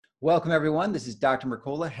Welcome, everyone. This is Dr.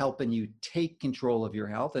 Mercola helping you take control of your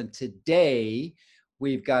health. And today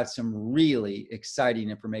we've got some really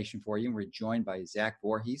exciting information for you. And we're joined by Zach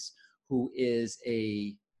Voorhees, who is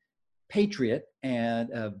a patriot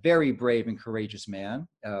and a very brave and courageous man.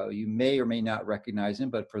 You may or may not recognize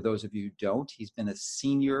him, but for those of you who don't, he's been a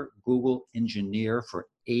senior Google engineer for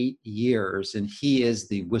 8 years, and he is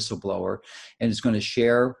the whistleblower and is going to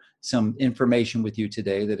share some information with you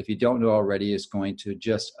today that if you don't know already is going to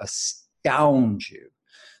just astound you.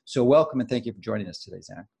 So welcome and thank you for joining us today,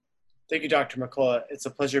 Zach. Thank you, Dr. McCullough. It's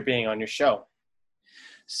a pleasure being on your show.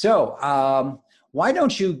 So why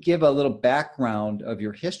don't you give a little background of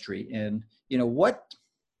your history and, what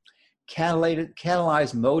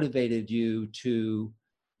catalyzed, motivated you to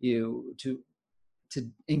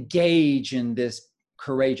engage in this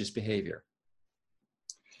courageous behavior?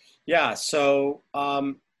 Yeah, so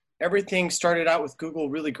everything started out with Google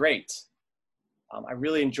really great. I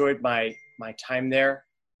really enjoyed my time there.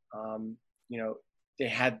 They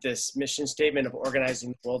had this mission statement of organizing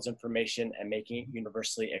the world's information and making it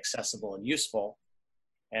universally accessible and useful.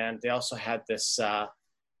 And they also had this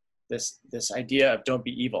idea of don't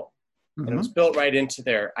be evil. Mm-hmm. And it was built right into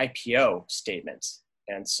their IPO statement.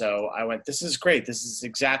 And so I went, this is great. This is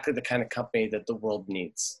exactly the kind of company that the world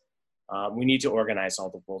needs. We need to organize all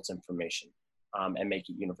the world's information and make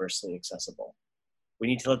it universally accessible. We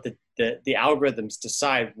need to let the algorithms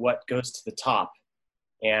decide what goes to the top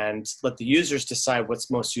and let the users decide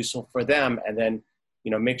what's most useful for them, and then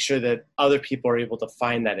make sure that other people are able to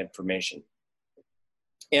find that information.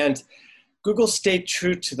 And Google stayed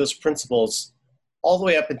true to those principles all the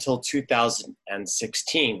way up until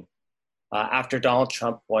 2016, after Donald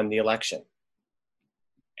Trump won the election.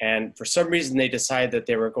 And for some reason, they decided that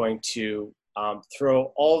they were going to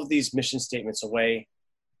throw all of these mission statements away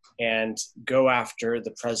and go after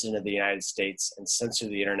the president of the United States and censor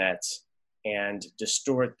the internet and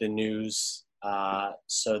distort the news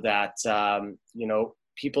so that,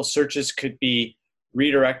 people's searches could be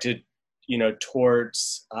redirected,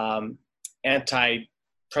 towards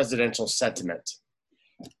anti-presidential sentiment.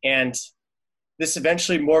 And this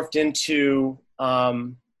eventually morphed into,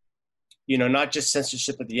 not just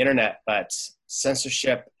censorship of the internet, but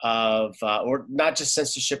censorship of, or not just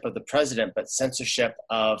censorship of the president, but censorship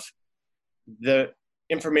of the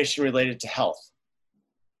information related to health.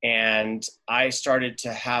 And I started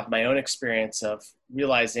to have my own experience of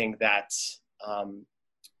realizing that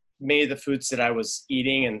many of the foods that I was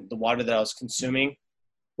eating and the water that I was consuming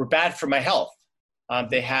were bad for my health.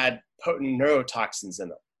 They had potent neurotoxins in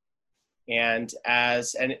them. And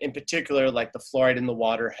in particular, like the fluoride in the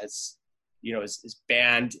water is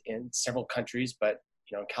banned in several countries, but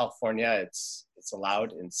in California it's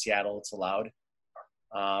allowed, in Seattle it's allowed.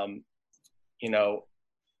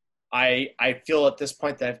 I feel at this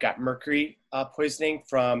point that I've got mercury poisoning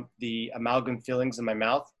from the amalgam fillings in my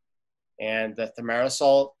mouth and the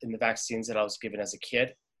thimerosal in the vaccines that I was given as a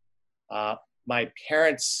kid. My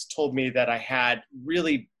parents told me that I had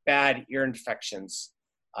really bad ear infections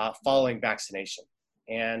following vaccination.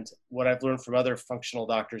 And what I've learned from other functional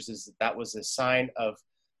doctors is that was a sign of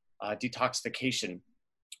detoxification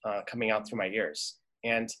coming out through my ears.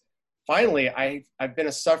 And finally, I've been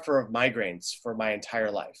a sufferer of migraines for my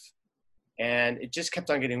entire life. And it just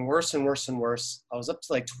kept on getting worse and worse and worse. I was up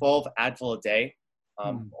to like 12 Advil a day,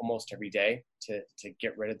 almost every day to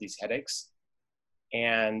get rid of these headaches.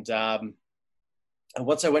 And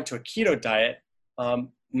once I went to a keto diet,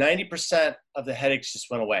 90% of the headaches just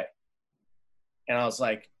went away. And I was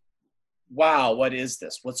like, wow, what is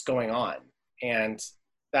this? What's going on? And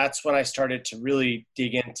that's when I started to really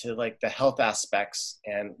dig into like the health aspects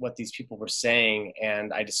and what these people were saying.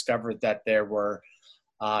 And I discovered that there were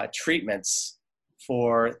treatments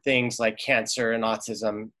for things like cancer and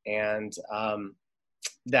autism, and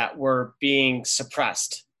that were being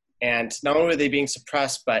suppressed. And not only were they being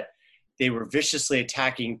suppressed, but they were viciously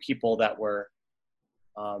attacking people that were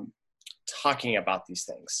talking about these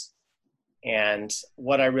things. And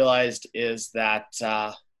what I realized is that,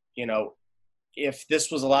 if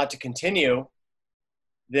this was allowed to continue,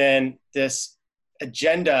 then this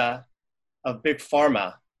agenda of big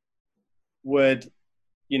pharma would,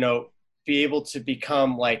 be able to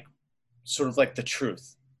become like, sort of like the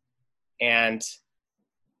truth. And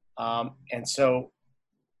so,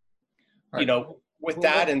 with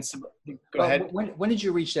that and some, go ahead. When did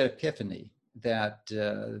you reach that epiphany that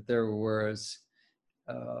there was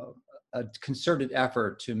a concerted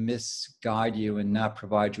effort to misguide you and not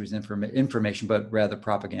provide you with information, but rather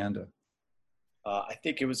propaganda? I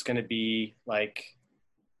think it was going to be like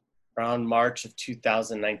around March of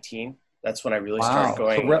 2019. That's when I really started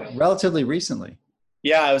going. So relatively recently.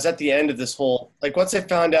 Yeah, I was at the end of this whole, like once I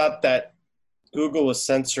found out that Google was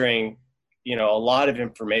censoring, a lot of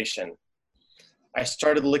information, I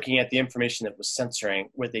started looking at the information that was censoring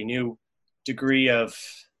with a new degree of,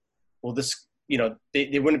 well, this,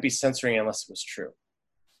 they wouldn't be censoring unless it was true,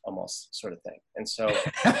 almost sort of thing. And so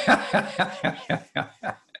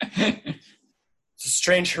it's a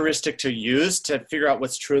strange heuristic to use to figure out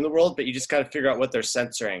what's true in the world, but you just got to figure out what they're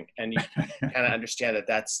censoring. And you kind of understand that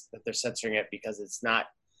they're censoring it because it's not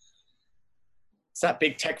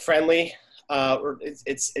big tech friendly, or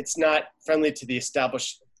it's not friendly to the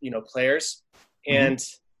established, players. And,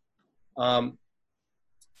 one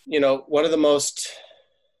of the most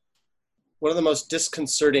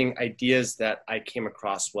disconcerting ideas that I came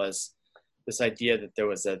across was this idea that there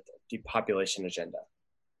was a depopulation agenda.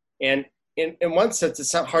 And in one sense,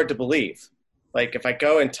 it's not hard to believe. Like if I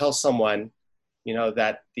go and tell someone,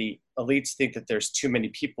 that the elites think that there's too many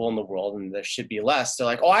people in the world and there should be less, they're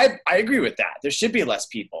like, oh, I agree with that. There should be less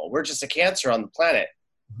people. We're just a cancer on the planet.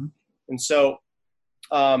 Mm-hmm. And so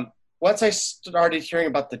once I started hearing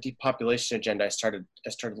about the depopulation agenda, I started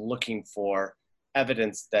looking for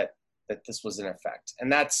evidence that this was in effect.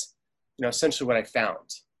 And that's, essentially what I found.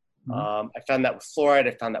 Mm-hmm. I found that with fluoride.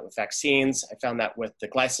 I found that with vaccines. I found that with the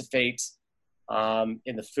glyphosate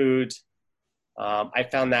in the food. I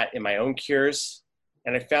found that in my own cures.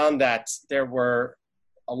 And I found that there were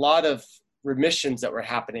a lot of remissions that were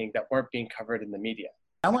happening that weren't being covered in the media.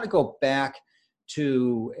 I want to go back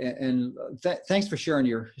to, thanks for sharing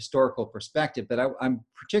your historical perspective, but I'm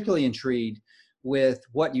particularly intrigued with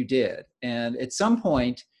what you did. And at some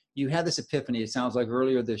point, you had this epiphany, it sounds like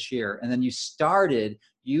earlier this year, and then you started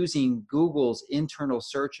using Google's internal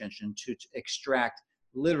search engine to extract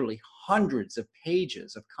literally hundreds of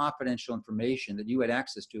pages of confidential information that you had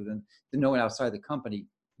access to that no one outside the company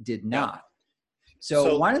did not.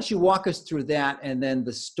 So why don't you walk us through that, and then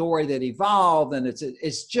the story that evolved? And it's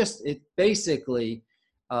basically,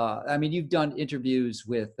 I mean, you've done interviews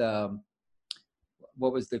with,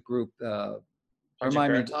 what was the group?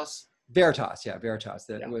 Veritas? Veritas, yeah, Veritas.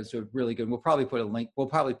 That was really good. We'll probably put a link. We'll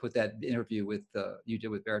probably put that interview with you did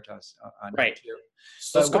with Veritas on right here.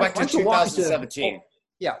 So let's go back to 2017.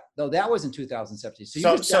 Yeah, no, that was in 2017. So you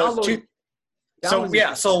just downloaded.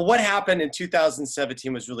 So what happened in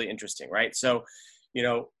 2017 was really interesting, right? So,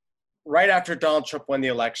 right after Donald Trump won the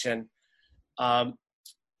election,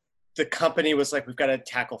 the company was like, we've got to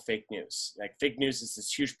tackle fake news. Like fake news is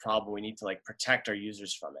this huge problem. We need to protect our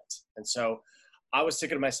users from it. And so I was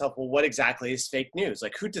thinking to myself, well, what exactly is fake news?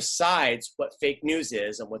 Like who decides what fake news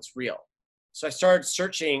is and what's real? So I started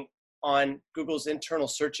searching on Google's internal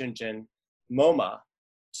search engine, MoMA,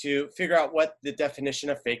 to figure out what the definition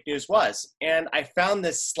of fake news was. And I found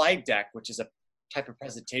this slide deck, which is a type of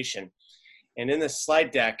presentation. And in this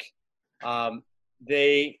slide deck,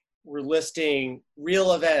 they were listing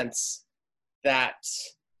real events that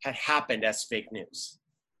had happened as fake news.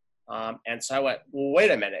 And so I went, well,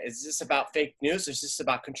 wait a minute, is this about fake news? Or is this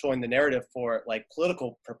about controlling the narrative for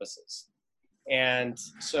political purposes? And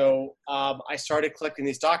so I started collecting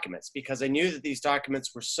these documents because I knew that these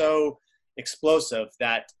documents were so explosive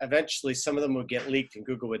that eventually some of them would get leaked and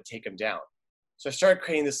Google would take them down. So I started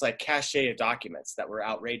creating this cache of documents that were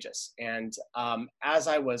outrageous. And as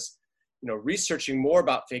I was, researching more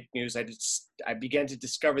about fake news, I began to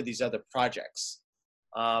discover these other projects.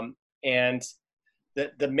 And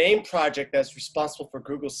the main project that's responsible for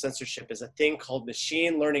Google's censorship is a thing called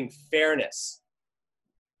machine learning fairness.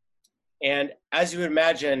 And as you would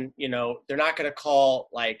imagine, they're not going to call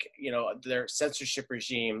their censorship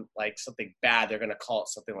regime something bad. They're going to call it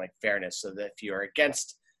something like fairness, so that if you're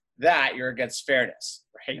against that, you're against fairness,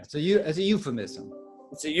 right? Yeah, so as a euphemism.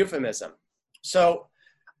 It's a euphemism. So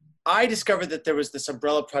I discovered that there was this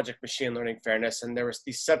umbrella project, Machine Learning Fairness, and there was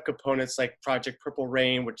these subcomponents like Project Purple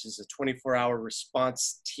Rain, which is a 24-hour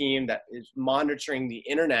response team that is monitoring the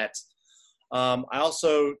internet. I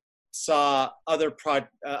also saw other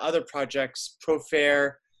projects,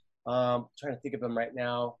 ProFair, I'm trying to think of them right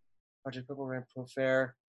now, Project Purple Rain,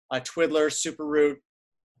 ProFair, Twiddler, SuperRoot.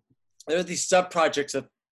 There are these sub-projects of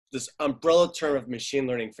this umbrella term of machine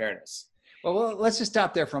learning fairness. Well, let's just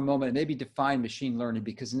stop there for a moment and maybe define machine learning,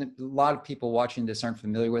 because a lot of people watching this aren't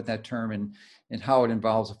familiar with that term and how it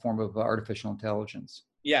involves a form of artificial intelligence.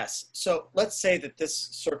 Yes. So let's say that this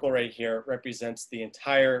circle right here represents the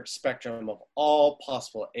entire spectrum of all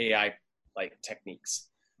possible AI-like techniques.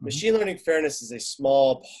 Mm-hmm. Machine learning fairness is a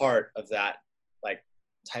small part of that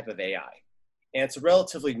type of AI. And it's a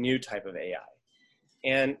relatively new type of AI.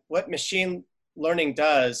 And what machine learning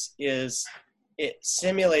does is it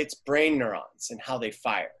simulates brain neurons and how they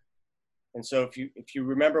fire. And so if you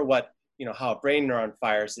remember what how a brain neuron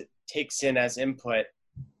fires. It takes in as input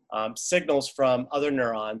signals from other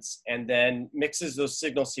neurons and then mixes those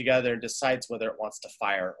signals together and decides whether it wants to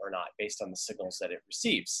fire or not based on the signals that it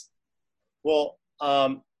receives. Well,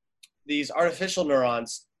 these artificial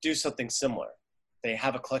neurons do something similar. They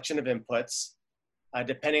have a collection of inputs.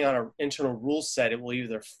 Depending on an internal rule set, it will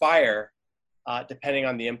either fire depending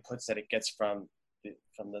on the inputs that it gets from the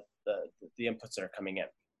inputs that are coming in.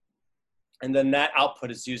 And then that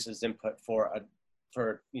output is used as input for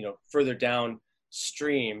further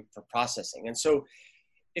downstream for processing. And so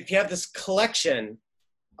if you have this collection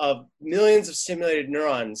of millions of simulated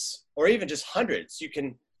neurons, or even just hundreds, you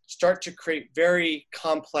can start to create very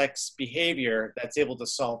complex behavior that's able to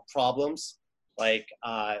solve problems like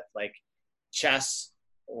chess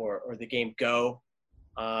or the game Go.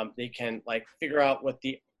 They can figure out what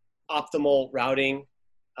the optimal routing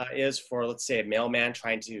is for, let's say, a mailman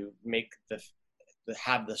trying to make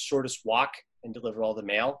have the shortest walk and deliver all the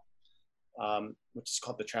mail, which is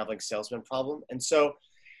called the traveling salesman problem. And so,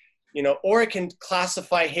 or it can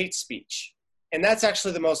classify hate speech. And that's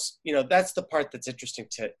actually the most, that's the part that's interesting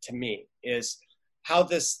to me, is how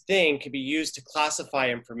this thing can be used to classify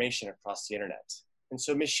information across the internet. And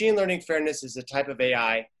so machine learning fairness is a type of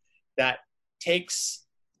AI that takes,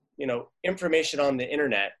 information on the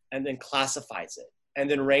internet and then classifies it and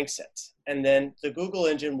then ranks it. And then the Google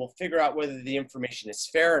engine will figure out whether the information is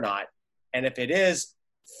fair or not. And if it is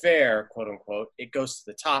fair, quote unquote, it goes to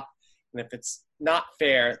the top. And if it's not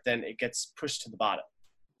fair, then it gets pushed to the bottom.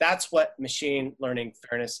 That's what machine learning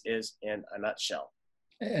fairness is in a nutshell.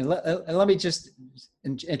 And let me just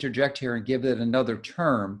interject here and give it another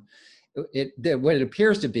term. What it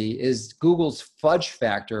appears to be is Google's fudge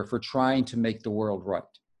factor for trying to make the world right.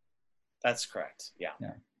 That's correct. Yeah.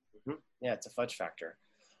 Yeah. Mm-hmm. Yeah, it's a fudge factor.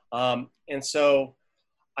 And so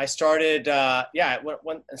I started, I'm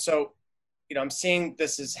seeing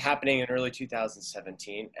this is happening in early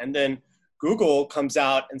 2017. And then Google comes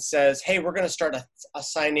out and says, hey, we're going to start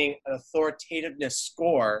assigning an authoritativeness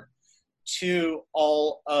score to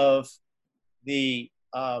all of the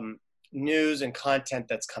news and content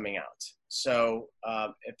that's coming out. So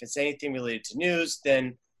if it's anything related to news,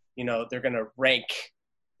 then, they're going to rank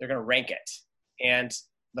it. And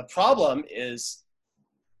the problem is,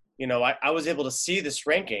 I was able to see this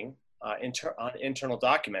ranking on internal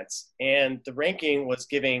documents, and the ranking was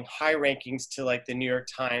giving high rankings to the New York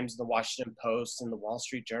Times, the Washington Post, and the Wall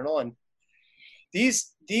Street Journal. And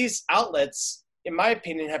these outlets, in my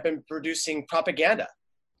opinion, have been producing propaganda.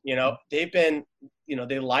 They've been,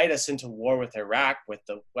 they lied us into war with Iraq with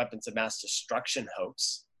the weapons of mass destruction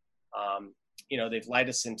hoax. They've lied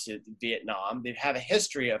us into Vietnam. They have a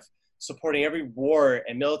history of supporting every war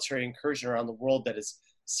and military incursion around the world that has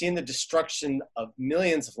seen the destruction of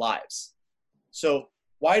millions of lives. So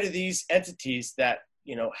why do these entities that,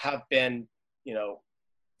 have been,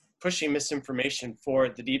 pushing misinformation for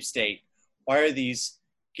the deep state, why are these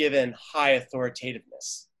given high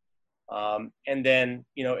authoritativeness? And then,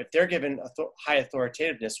 if they're given high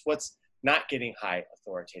authoritativeness, what's not getting high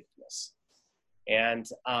authoritativeness? And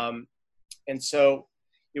so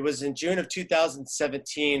it was in June of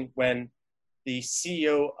 2017 when the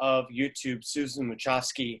CEO of YouTube, Susan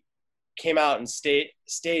Wojcicki, came out and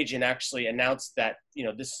stage and actually announced that,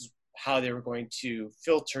 this is how they were going to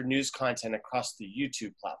filter news content across the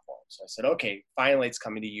YouTube platform. So I said, okay, finally it's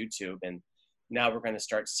coming to YouTube. And now we're going to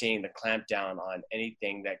start seeing the clampdown on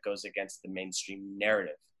anything that goes against the mainstream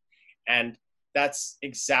narrative. And that's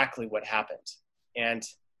exactly what happened. And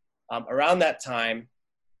around that time,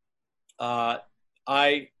 I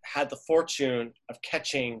had the fortune of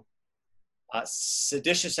catching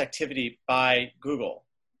seditious activity by Google.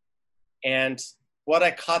 And what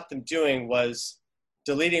I caught them doing was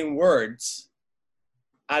deleting words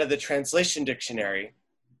out of the translation dictionary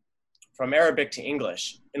from Arabic to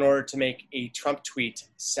English in order to make a Trump tweet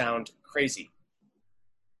sound crazy.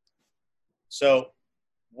 So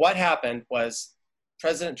what happened was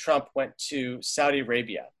President Trump went to Saudi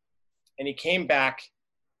Arabia, and he came back,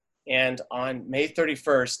 and on May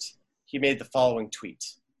 31st, he made the following tweet.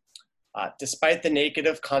 Despite the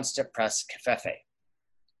negative constant press, Covfefe.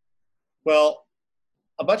 Well,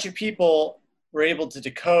 a bunch of people were able to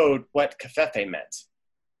decode what Covfefe meant.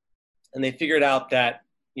 And they figured out that,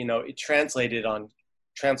 it translated on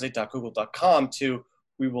translate.google.com to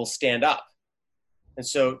 "we will stand up." And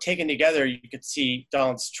so taken together, you could see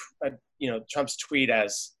Trump's tweet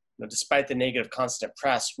as, despite the negative constant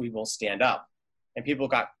press, we will stand up. And people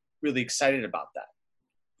got really excited about that.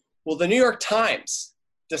 Well, the New York Times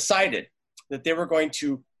decided that they were going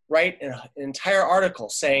to write an entire article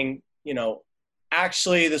saying,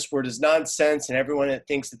 actually this word is nonsense, and everyone that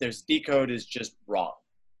thinks that there's decode is just wrong.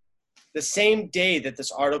 The same day that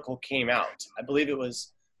this article came out, I believe it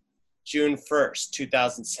was June 1st,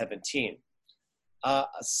 2017, a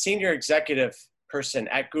senior executive person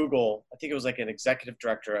at Google, I think it was like an executive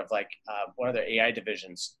director of like one of their AI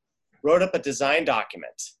divisions, wrote up a design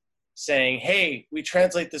document saying, hey, we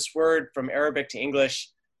translate this word from Arabic to English,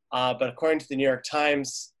 but according to the New York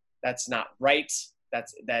Times, that's not right.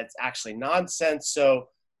 That's actually nonsense. So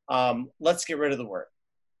let's get rid of the word.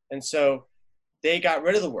 And so they got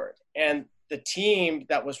rid of the word. And the team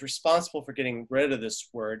that was responsible for getting rid of this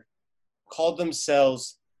word called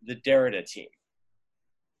themselves the Derrida team.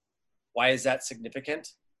 Why is that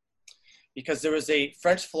significant? Because there was a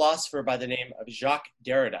French philosopher by the name of Jacques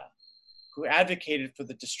Derrida who advocated for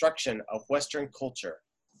the destruction of Western culture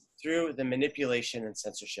through the manipulation and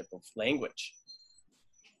censorship of language.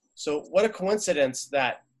 So what a coincidence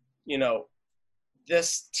that, you know,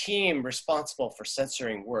 this team responsible for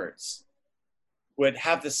censoring words would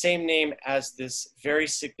have the same name as this very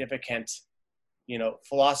significant, you know,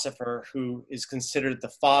 philosopher who is considered the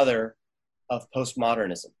father of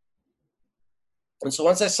postmodernism. And so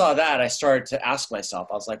once I saw that, I started to ask myself,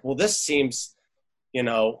 I was like, well, this seems, you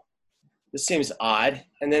know, this seems odd.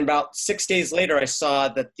 And then about 6 days later, I saw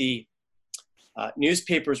that the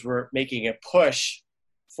newspapers were making a push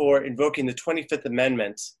for invoking the 25th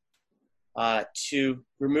Amendment to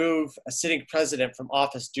remove a sitting president from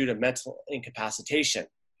office due to mental incapacitation.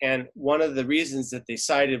 And one of the reasons that they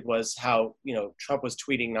cited was how, you know, Trump was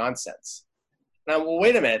tweeting nonsense. Now, well,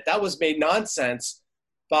 wait a minute, that was made nonsense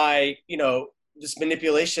by, you know, this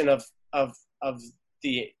manipulation of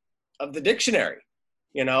the dictionary,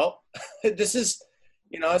 you know. This is,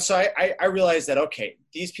 you know, so I realized that, okay,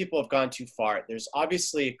 these people have gone too far. There's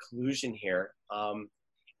obviously a collusion here,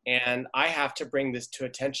 and I have to bring this to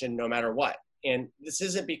attention no matter what. And this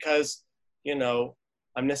isn't because, you know,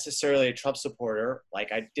 I'm necessarily a Trump supporter.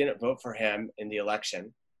 Like, I didn't vote for him in the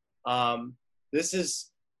election. This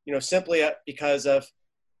is, you know, simply because of,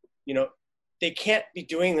 you know, they can't be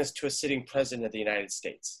doing this to a sitting president of the United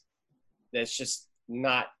States. That's just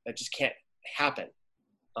not, that just can't happen.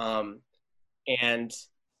 And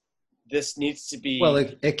this needs to be. Well,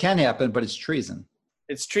 it can happen, but it's treason.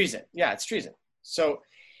 It's treason. Yeah, it's treason. So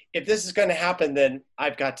if this is going to happen, then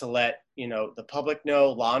I've got to let, you know, the public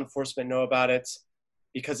know, law enforcement know about it.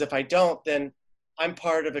 Because if I don't, then I'm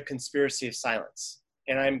part of a conspiracy of silence.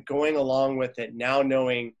 And I'm going along with it now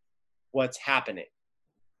knowing what's happening.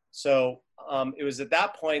 So it was at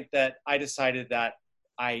that point that I decided that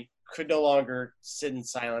I could no longer sit in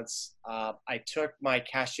silence. I took my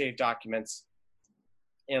cache of documents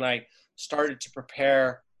and I started to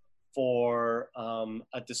prepare for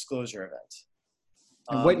a disclosure event.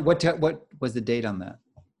 And what was the date on that?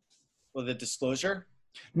 Well, the disclosure?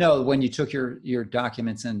 No, when you took your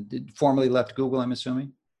documents and formally left Google, I'm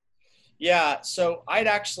assuming? Yeah, so I'd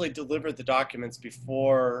actually delivered the documents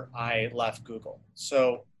before I left Google.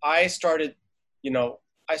 So I started, you know,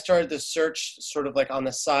 I started the search sort of like on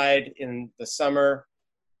the side in the summer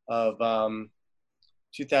of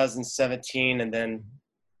 2017. And then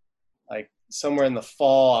like somewhere in the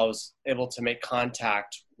fall, I was able to make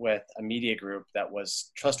contact with a media group that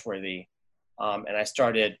was trustworthy. And I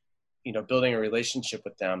started, you know, building a relationship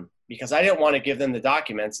with them because I didn't want to give them the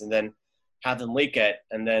documents and then have them leak it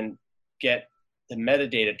and then get the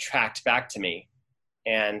metadata tracked back to me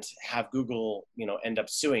and have Google, you know, end up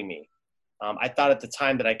suing me. I thought at the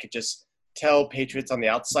time that I could just tell patriots on the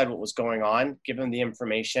outside what was going on, give them the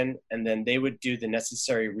information, and then they would do the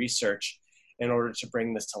necessary research in order to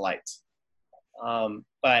bring this to light.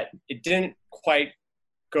 But it didn't quite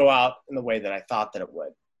go out in the way that I thought that it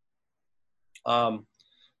would.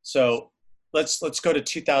 So let's go to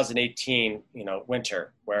 2018, you know,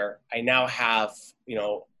 winter, where I now have, you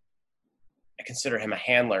know, I consider him a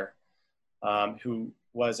handler who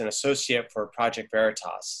was an associate for Project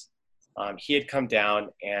Veritas. He had come down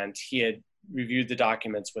and he had reviewed the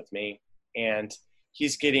documents with me, and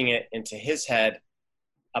he's getting it into his head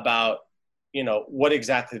about, you know, what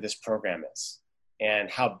exactly this program is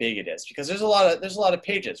and how big it is, because there's a lot of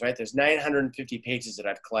pages, right? There's 950 pages that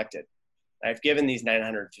I've collected. I've given these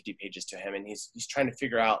 950 pages to him, and he's trying to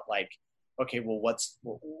figure out, like, okay, well,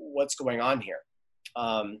 what's going on here?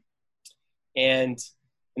 And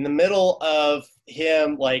in the middle of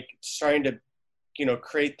him, like, trying to, you know,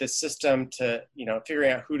 create this system to, you know,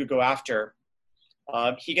 figuring out who to go after,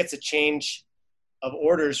 he gets a change of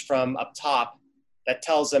orders from up top that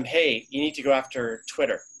tells him, hey, you need to go after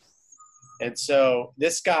Twitter. And so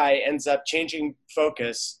this guy ends up changing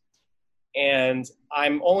focus, and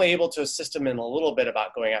I'm only able to assist him in a little bit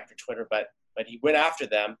about going after Twitter, but but he went after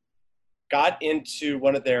them, got into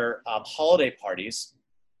one of their holiday parties,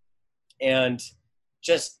 and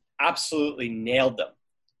just absolutely nailed them.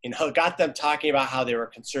 Got them talking about how they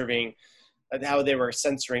were how they were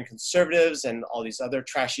censoring conservatives and all these other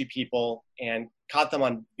trashy people, and caught them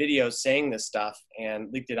on video saying this stuff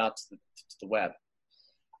and leaked it out to the web.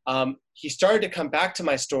 He started to come back to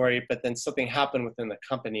my story, but then something happened within the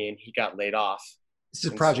company and he got laid off. This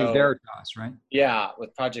is Project Veritas, right? Yeah,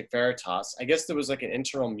 with Project Veritas. I guess there was like an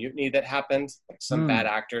internal mutiny that happened. Like some bad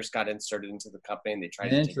actors got inserted into the company and they tried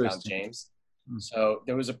to take down James. So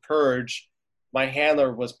there was a purge. My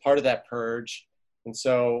handler was part of that purge. And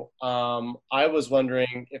so I was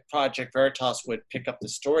wondering if Project Veritas would pick up the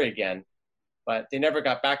story again, but they never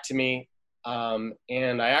got back to me.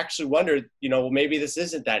 And I actually wondered, well, maybe this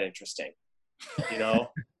isn't that interesting.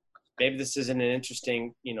 Maybe this isn't an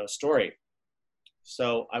interesting, story.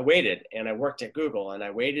 So I waited, and I worked at Google, and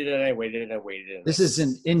I waited and I waited and I waited. And this is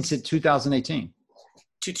into 2018.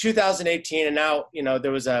 To 2018, and now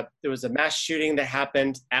there was a mass shooting that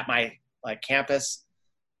happened at my campus,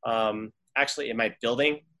 actually in my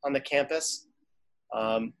building on the campus.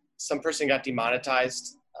 Some person got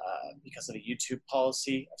demonetized because of a YouTube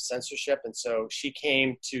policy of censorship, and so she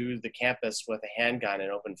came to the campus with a handgun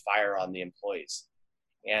and opened fire on the employees.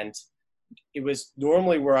 And it was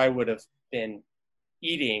normally where I would have been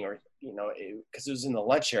eating, or because it was in the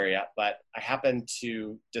lunch area, but I happened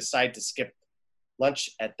to decide to skip lunch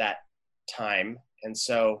at that time, and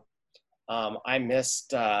so I missed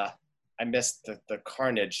the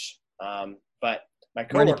carnage. But my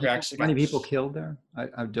coworker actually got... How many people killed there?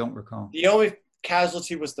 I don't recall. The only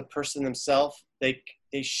casualty was the person themselves. They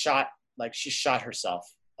shot, she shot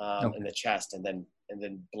herself in the chest and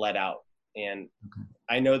then bled out. And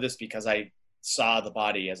I know this because I saw the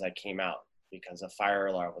body as I came out, because a fire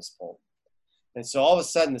alarm was pulled. And so all of a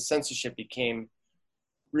sudden the censorship became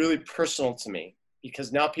really personal to me,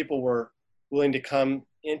 because now people were willing to come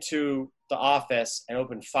into the office and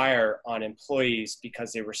open fire on employees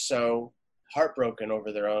because they were so heartbroken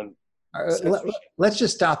over their own censorship. Let's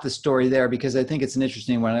just stop the story there, because I think it's an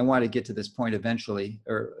interesting one. I want to get to this point eventually,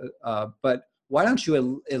 but why don't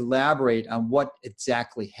you elaborate on what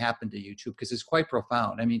exactly happened to YouTube? Because it's quite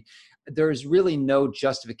profound. I mean, there's really no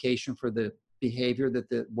justification for the behavior that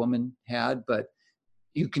the woman had, but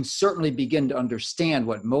you can certainly begin to understand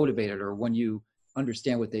what motivated her when you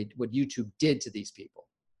understand what YouTube did to these people.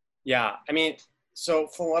 Yeah, I mean, so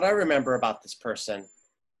from what I remember about this person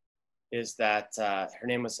is that her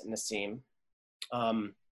name was Nassim.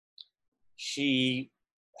 She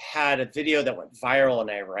had a video that went viral in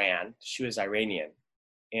Iran. She was Iranian,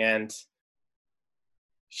 and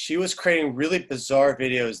she was creating really bizarre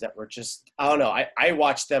videos that were just, I don't know. I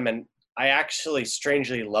watched them and I actually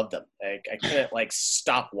strangely loved them. I couldn't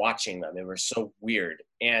stop watching them. They were so weird.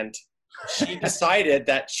 And she decided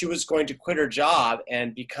that she was going to quit her job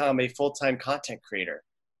and become a full-time content creator.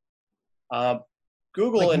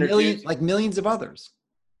 Google introduced... millions of others.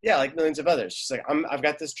 Yeah, like millions of others. She's like, I've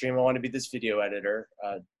got this dream. I want to be this video editor,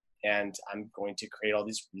 and I'm going to create all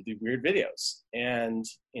these really weird videos. And,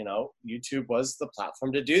 YouTube was the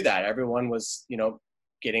platform to do that. Everyone was,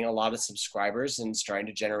 getting a lot of subscribers and trying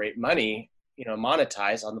to generate money,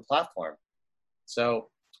 monetize on the platform. So,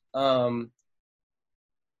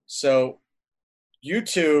 so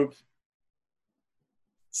YouTube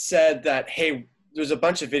said that, hey, there's a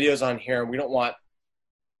bunch of videos on here and we don't want,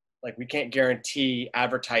 we can't guarantee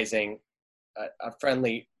advertising a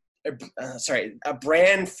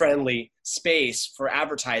brand friendly space for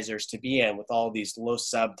advertisers to be in with all these low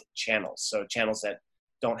subbed channels. So channels that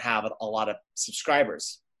don't have a lot of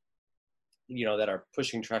subscribers, that are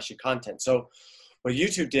pushing trashy content. So what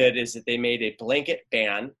YouTube did is that they made a blanket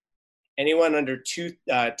ban. Anyone under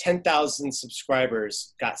 10,000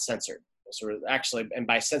 subscribers got censored. So actually, and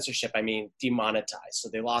by censorship, I mean demonetized. So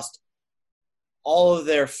they lost all of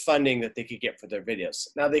their funding that they could get for their videos.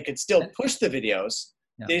 Now they could still push the videos.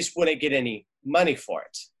 Yeah. They just wouldn't get any money for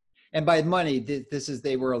it. And by money,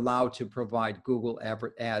 they were allowed to provide Google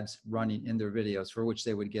ads running in their videos, for which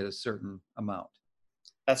they would get a certain amount.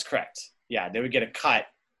 That's correct. Yeah, they would get a cut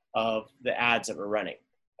of the ads that were running,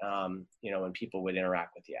 when people would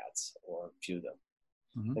interact with the ads or view them.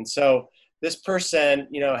 Mm-hmm. And so this person,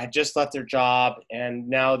 had just left their job, and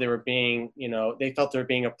now they were being, they felt they were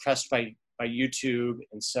being oppressed by YouTube.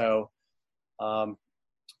 And so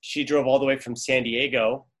she drove all the way from San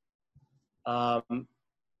Diego,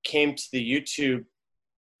 came to the YouTube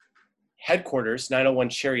headquarters, 901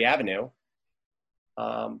 Cherry Avenue,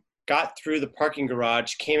 got through the parking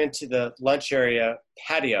garage, came into the lunch area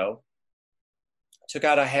patio, took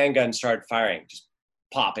out a handgun, started firing, just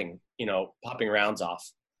popping, popping rounds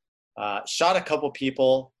off. Shot a couple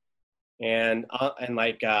people, and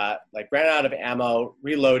like ran out of ammo,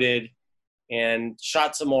 reloaded, and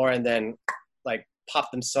shot some more, and then like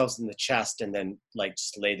popped themselves in the chest, and then like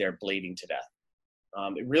just lay there bleeding to death.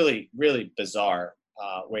 It really, really bizarre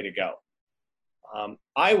way to go.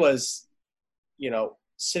 I was,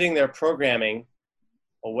 sitting there programming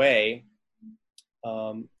away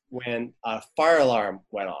when a fire alarm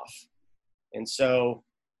went off. And so,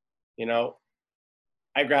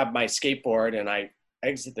 I grabbed my skateboard and I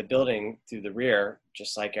exit the building through the rear,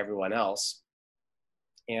 just like everyone else.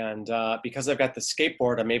 And because I've got the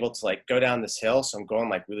skateboard, I'm able to like go down this hill. So I'm going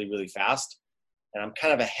like really, really fast. And I'm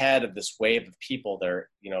kind of ahead of this wave of people that are,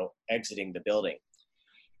 exiting the building.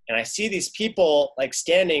 And I see these people like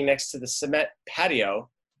standing next to the cement patio,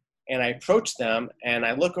 and I approach them and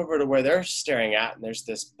I look over to where they're staring at, and there's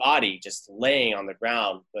this body just laying on the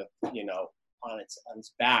ground with, on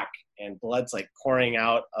its back, and blood's like pouring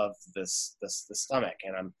out of the stomach.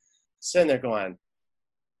 And I'm sitting there going,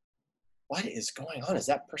 what is going on? Is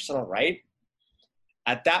that person all right?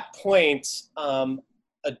 At that point, a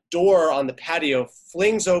door on the patio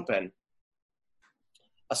flings open.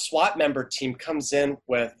 A SWAT member team comes in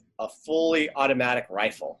with a fully automatic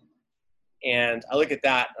rifle. And I look at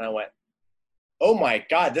that and I went, oh my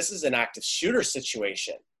God, this is an active shooter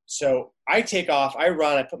situation. So I take off, I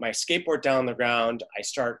run, I put my skateboard down on the ground. I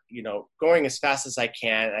start, going as fast as I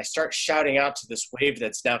can. And I start shouting out to this wave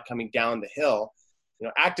that's now coming down the hill,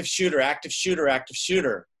 active shooter, active shooter, active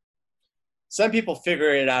shooter. Some people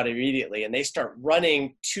figure it out immediately and they start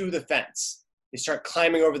running to the fence. They start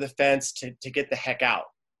climbing over the fence to get the heck out.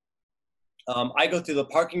 I go through the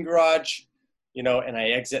parking garage, and I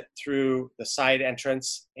exit through the side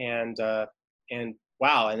entrance, and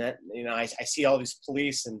wow. And then, I see all these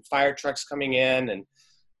police and fire trucks coming in, and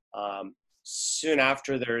soon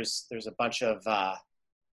after there's a bunch of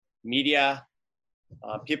media.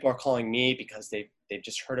 People are calling me because they've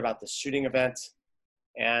just heard about this shooting event.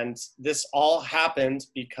 And this all happened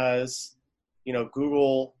because,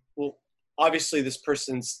 Google, well, obviously this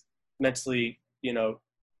person's mentally,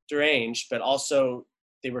 deranged, but also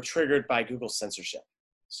they were triggered by Google censorship.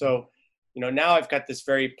 So, now I've got this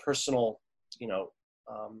very personal,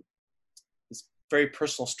 this very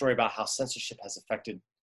personal story about how censorship has affected,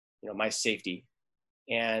 my safety.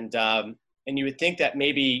 And you would think that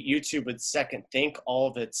maybe YouTube would second think all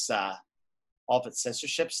of its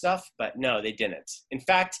censorship stuff, but no, they didn't. In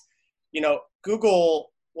fact,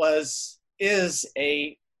 Google is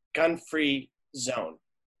a gun-free zone.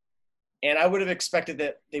 And I would have expected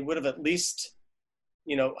that they would have at least,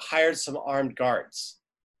 hired some armed guards,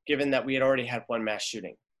 given that we had already had one mass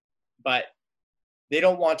shooting. But they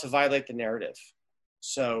don't want to violate the narrative.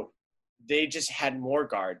 So they just had more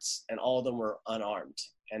guards, and all of them were unarmed.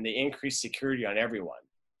 And they increased security on everyone,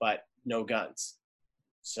 but no guns.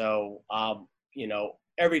 So,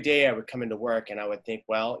 every day I would come into work and I would think,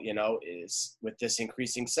 well, is with this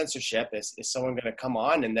increasing censorship, is someone going to come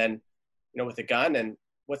on and then, with a gun, and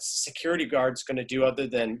what's the security guards going to do other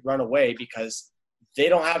than run away because they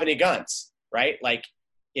don't have any guns, right? Like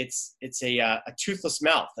it's a toothless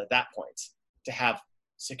mouth at that point to have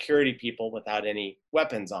security people without any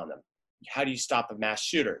weapons on them. How do you stop a mass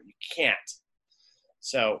shooter? You can't.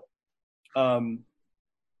 So,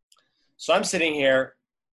 so I'm sitting here.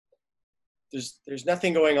 There's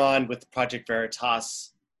nothing going on with Project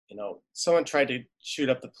Veritas. Someone tried to shoot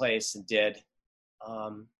up the place and did.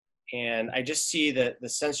 And I just see the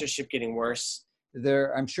censorship getting worse.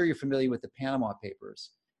 I'm sure you're familiar with the Panama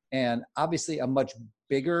Papers, and obviously a much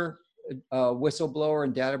bigger whistleblower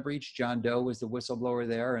and data breach. John Doe was the whistleblower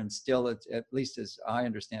there, and still, at least as I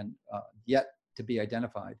understand, yet to be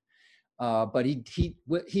identified. But he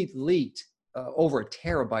leaked over a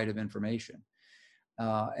terabyte of information,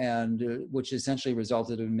 and which essentially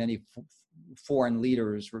resulted in many foreign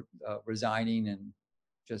leaders resigning and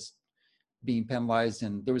just being penalized,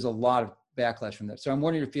 and there was a lot of backlash from that. So I'm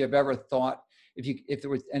wondering if you have ever thought if there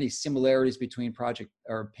was any similarities between Project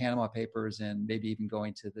or Panama Papers and maybe even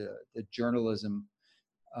going to the journalism,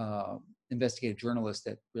 investigative journalists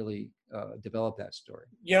that really developed that story.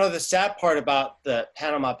 The sad part about the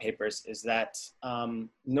Panama Papers is that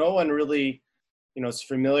no one really, is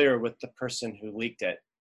familiar with the person who leaked it,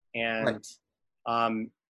 and right.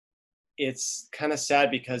 It's kind of sad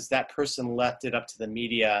because that person left it up to the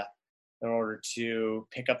media in order to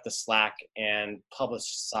pick up the slack and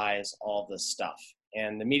publicize all this stuff.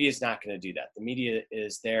 And the media is not going to do that. The media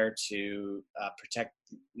is there to protect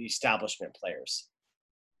the establishment players.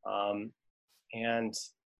 And,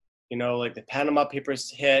 like the Panama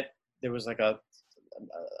Papers hit, there was like a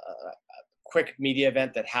quick media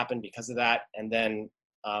event that happened because of that. And then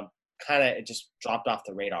kind of it just dropped off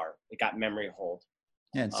the radar. It got memory hold.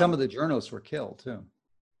 And some of the journalists were killed too.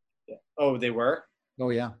 Yeah. Oh, they were? Oh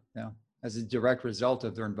yeah, yeah. As a direct result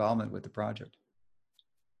of their involvement with the project.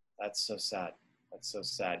 That's so sad. That's so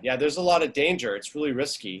sad. Yeah, there's a lot of danger. It's really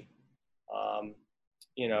risky,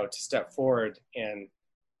 to step forward and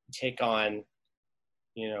take on,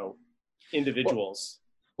 individuals.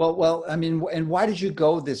 Well, I mean, and why did you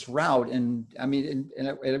go this route? And I mean, and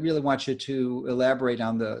I really want you to elaborate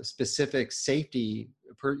on the specific safety,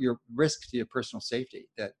 your risk to your personal safety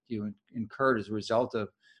that you incurred as a result of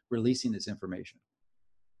releasing this information.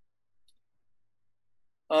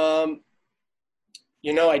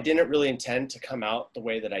 I didn't really intend to come out the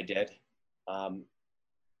way that I did.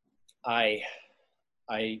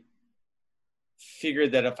 I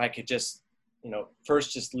figured that if I could just,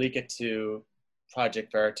 first just leak it to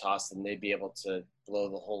Project Veritas and they'd be able to blow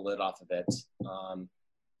the whole lid off of it.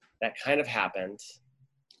 That kind of happened.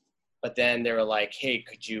 But then they were like, hey,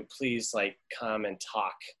 could you please come and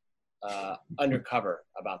talk undercover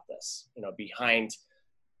about this, behind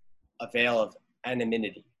a veil of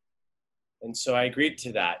anonymity. And so I agreed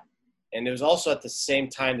to that. And it was also at the same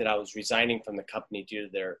time that I was resigning from the company due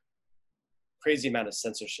to their crazy amount of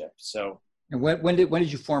censorship. So, and when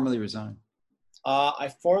did you formally resign?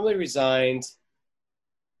 I formally resigned.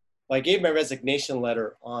 Well, I gave my resignation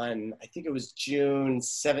letter on, I think it was June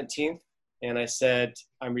 17th. And I said,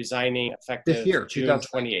 I'm resigning effective this year, June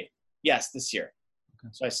 28th. Yes, this year. Okay.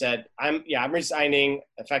 So I said, I'm resigning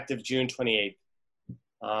effective June 28th.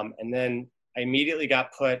 And then I immediately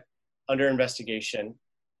got put under investigation.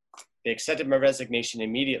 They accepted my resignation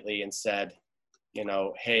immediately and said,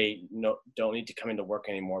 hey, no, don't need to come into work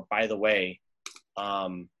anymore. By the way,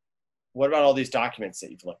 what about all these documents that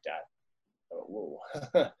you've looked at?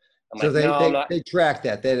 So they tracked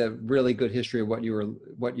that. They had a really good history of what you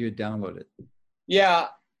had downloaded. Yeah,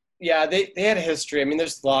 they had a history. I mean,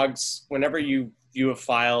 there's logs. Whenever you view a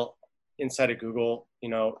file inside of Google,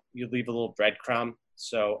 you leave a little breadcrumb.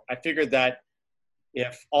 So I figured that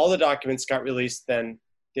if all the documents got released, then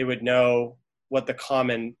they would know what the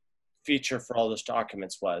common feature for all those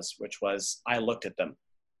documents was, which was I looked at them,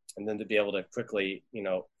 and then to be able to quickly,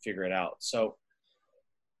 figure it out. So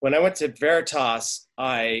when I went to Veritas,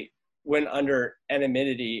 I went under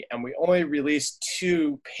anonymity, and we only released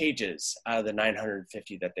 2 pages out of the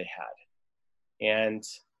 950 that they had. And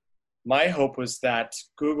my hope was that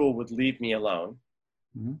Google would leave me alone.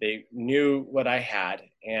 Mm-hmm. They knew what I had,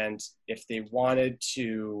 and if they wanted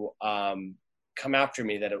to come after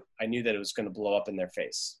me, I knew that it was going to blow up in their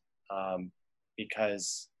face,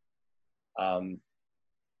 because I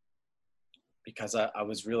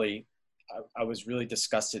was really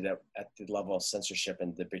disgusted at the level of censorship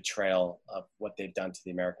and the betrayal of what they've done to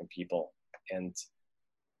the American people. And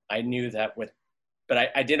I knew that but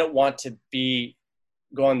I didn't want to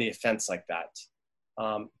go on the offense like that.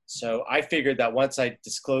 So I figured that once I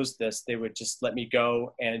disclosed this, they would just let me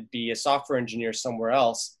go and be a software engineer somewhere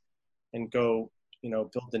else and go,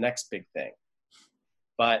 build the next big thing.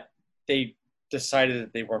 But they decided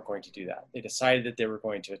that they weren't going to do that. They decided that they were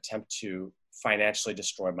going to attempt to financially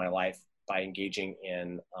destroy my life by engaging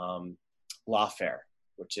in lawfare,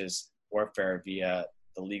 which is warfare via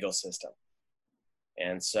the legal system.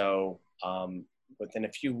 And so within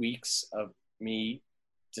a few weeks of me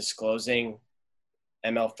disclosing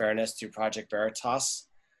ML fairness through Project Veritas,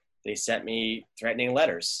 they sent me threatening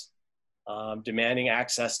letters, demanding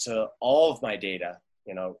access to all of my data,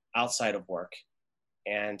 outside of work,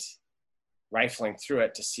 and rifling through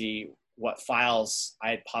it to see what files I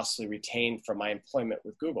had possibly retained from my employment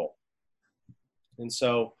with Google. And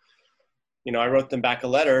so, I wrote them back a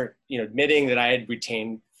letter, admitting that I had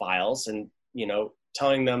retained files and,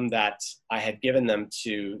 telling them that I had given them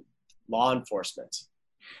to law enforcement.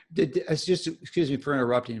 Excuse me for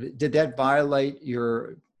interrupting. Did that violate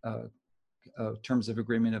your terms of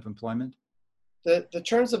agreement of employment? The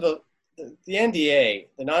terms of the NDA,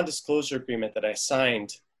 the non-disclosure agreement that I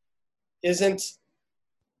signed, it's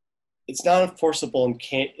not enforceable in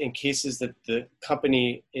cases that the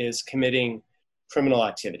company is committing criminal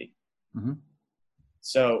activity. Mm-hmm.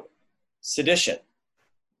 So sedition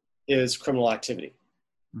is criminal activity,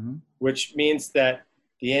 mm-hmm. which means that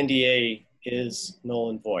the NDA is null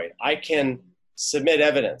and void. I can submit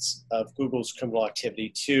evidence of Google's criminal activity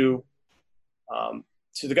to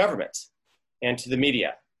the government and to the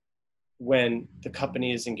media when the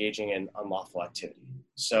company is engaging in unlawful activity.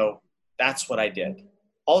 So that's what I did.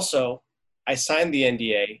 Also, I signed the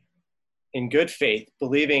NDA in good faith,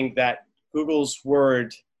 believing that Google's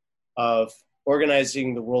word of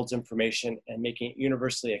organizing the world's information and making it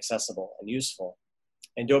universally accessible and useful,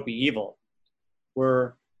 and don't be evil,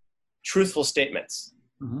 were truthful statements.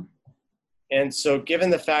 Mm-hmm. And so given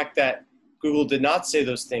the fact that Google did not say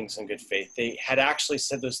those things in good faith, they had actually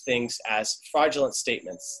said those things as fraudulent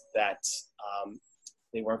statements that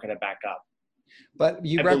they weren't going to back up. But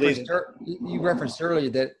you referenced earlier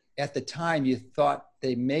that at the time you thought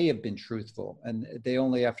they may have been truthful, and they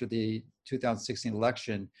only after the 2016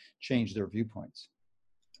 election changed their viewpoints.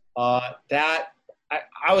 I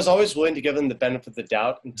was always willing to give them the benefit of the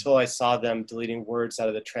doubt until I saw them deleting words out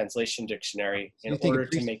of the translation dictionary in order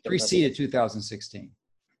to make them preceded 2016.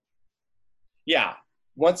 Yeah.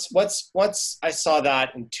 Once I saw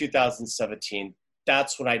that in 2017,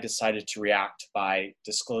 that's when I decided to react by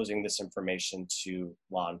disclosing this information to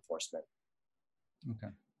law enforcement.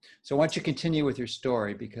 Okay. So why don't you continue with your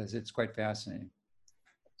story, because it's quite fascinating.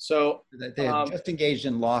 So they had just engaged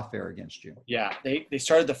in lawfare against you. Yeah, they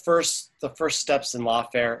started the first steps in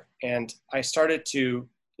lawfare, and I started to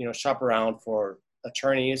shop around for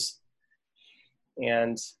attorneys,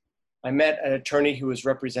 and I met an attorney who was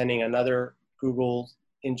representing another Google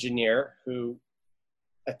engineer who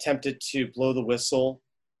attempted to blow the whistle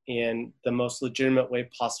in the most legitimate way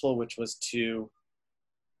possible, which was to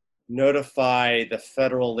notify the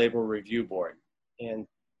Federal Labor Review Board in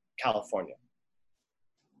California.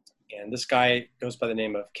 And this guy goes by the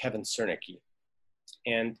name of Kevin Cernicki.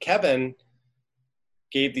 And Kevin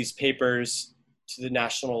gave these papers to the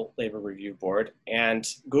National Labor Review Board, and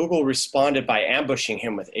Google responded by ambushing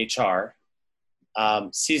him with HR,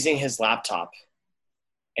 seizing his laptop,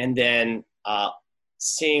 and then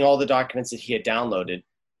seeing all the documents that he had downloaded,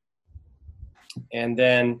 and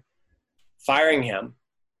then firing him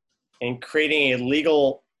and creating a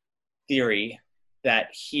legal theory that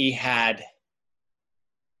he had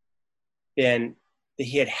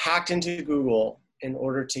hacked into Google in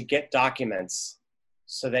order to get documents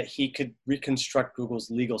so that he could reconstruct Google's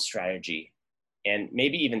legal strategy and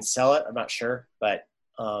maybe even sell it. I'm not sure, but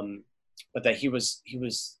that he was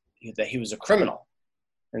a criminal.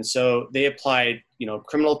 And so they applied,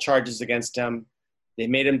 criminal charges against him. They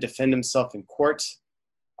made him defend himself in court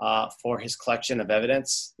for his collection of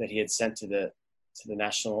evidence that he had sent to the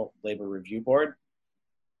National Labor Review Board.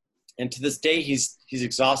 And to this day, he's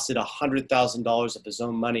exhausted $100,000 of his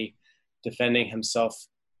own money defending himself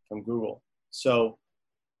from Google. So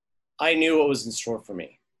I knew what was in store for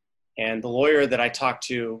me. And the lawyer that I talked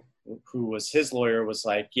to, who was his lawyer, was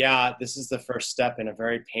like, yeah, this is the first step in a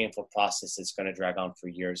very painful process that's going to drag on for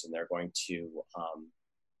years, and they're going to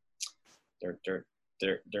they're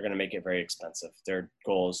going to make it very expensive. Their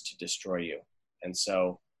goal is to destroy you. And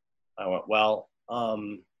so I went, well,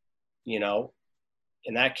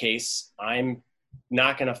 in that case, I'm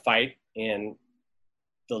not going to fight in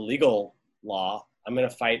the legal law. I'm going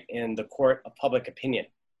to fight in the court of public opinion.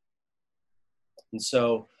 And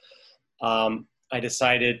so I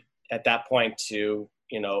decided at that point to,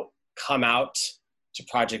 come out to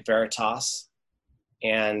Project Veritas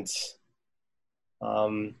and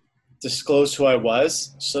disclose who I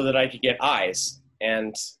was so that I could get eyes.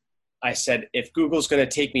 And I said, if Google's going to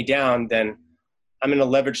take me down, then I'm going to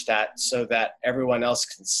leverage that so that everyone else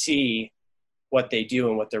can see what they do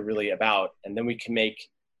and what they're really about. And then we can make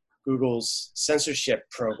Google's censorship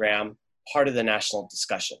program part of the national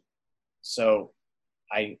discussion. So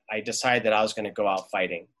I decided that I was going to go out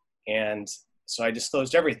fighting. And so I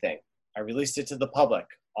disclosed everything. I released it to the public,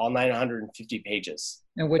 all 950 pages.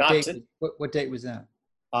 And what date was that?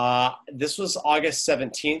 This was August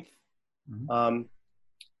 17th,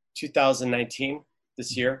 2019,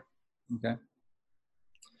 this year. Okay.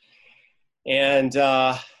 And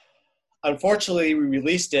unfortunately, we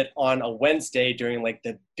released it on a Wednesday during like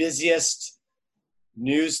the busiest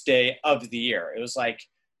news day of the year. It was like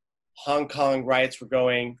Hong Kong riots were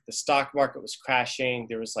going, the stock market was crashing.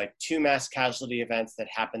 There was like 2 mass casualty events that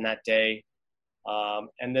happened that day.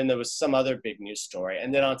 And then there was some other big news story.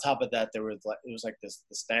 And then on top of that, it was like this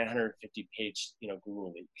 950 page,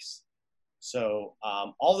 Google leaks. So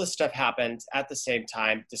all this stuff happened at the same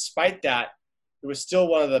time. Despite that, it was still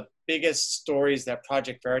one of the biggest stories that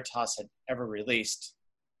Project Veritas had ever released,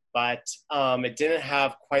 but it didn't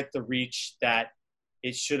have quite the reach that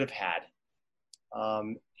it should have had.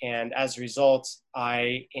 And as a result,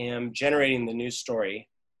 I am generating the news story,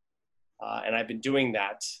 and I've been doing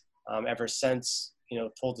that ever since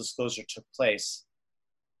full disclosure took place,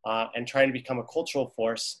 and trying to become a cultural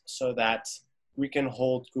force so that we can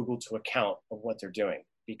hold Google to account of what they're doing,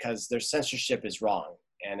 because their censorship is wrong,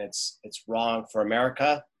 and it's wrong for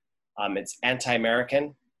America. It's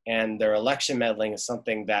anti-American, and their election meddling is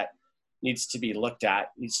something that needs to be looked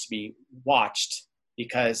at, needs to be watched,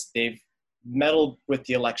 because they've meddled with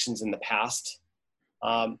the elections in the past.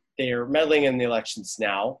 They are meddling in the elections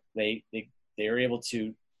now. They are able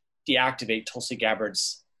to deactivate Tulsi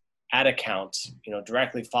Gabbard's ad account,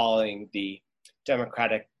 directly following the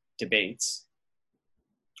Democratic debates.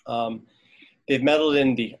 They've meddled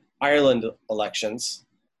in the Ireland elections.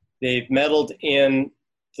 They've meddled in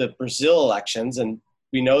the Brazil elections, and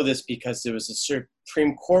we know this because there was a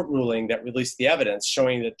Supreme Court ruling that released the evidence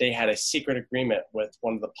showing that they had a secret agreement with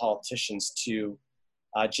one of the politicians to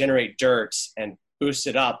generate dirt and boost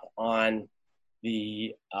it up on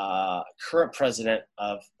the current president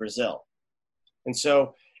of Brazil. And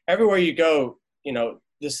so everywhere you go,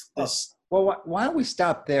 this. Well, why don't we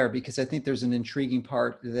stop there? Because I think there's an intriguing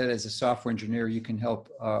part that as a software engineer, you can help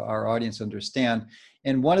our audience understand.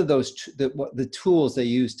 And one of those, the tools they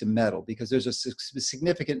use to meddle, because there's a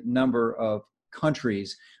significant number of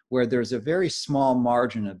countries where there's a very small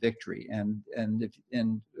margin of victory. And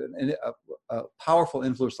a powerful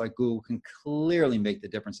influence like Google can clearly make the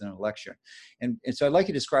difference in an election. And so I'd like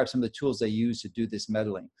you to describe some of the tools they use to do this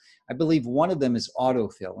meddling. I believe one of them is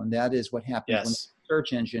autofill, and that is what happens when the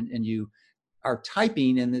search engine and you are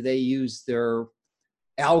typing, and they use their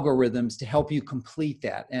algorithms to help you complete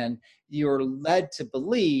that. And you're led to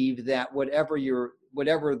believe that whatever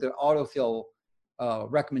the autofill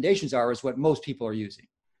recommendations are is what most people are using.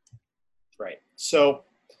 Right. So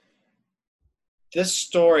this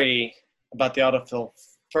story about the autofill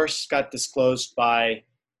first got disclosed by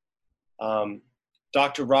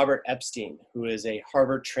Dr. Robert Epstein, who is a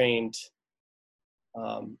Harvard-trained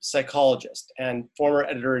psychologist and former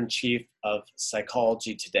editor-in-chief of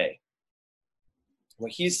Psychology Today.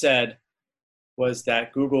 What he said was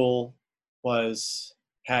that Google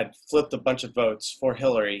had flipped a bunch of votes for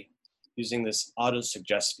Hillary using this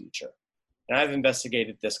auto-suggest feature. And I've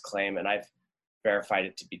investigated this claim, and I've verified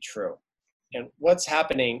it to be true. And what's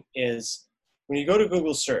happening is when you go to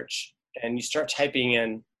Google search and you start typing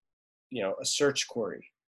in, a search query,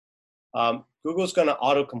 Google's going to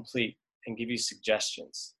autocomplete and give you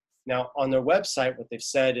suggestions. Now, on their website, what they've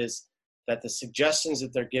said is that the suggestions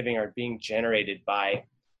that they're giving are being generated by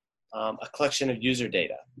a collection of user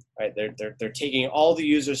data, right? They're taking all the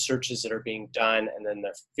user searches that are being done, and then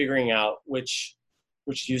they're figuring out which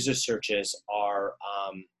user searches are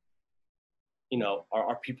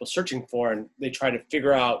people searching for, and they try to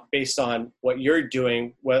figure out based on what you're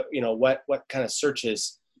doing, what kind of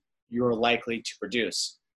searches you're likely to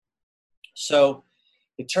produce. So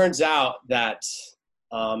it turns out that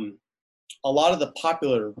a lot of the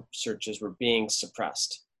popular searches were being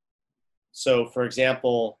suppressed. So, for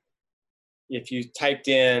example, if you typed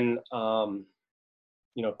in,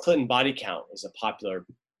 Clinton body count is a popular,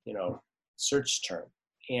 search term,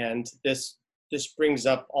 and this brings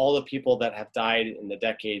up all the people that have died in the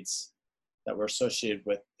decades that were associated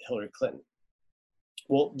with Hillary Clinton.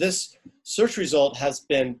 Well, this search result has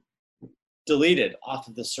been deleted off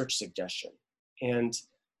of the search suggestion, and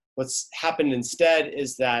what's happened instead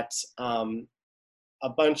is that a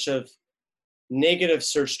bunch of negative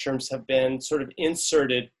search terms have been sort of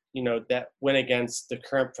inserted, that went against the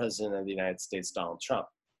current president of the United States, Donald Trump.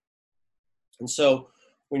 And so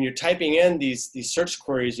when you're typing in these search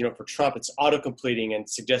queries, for Trump, it's auto-completing and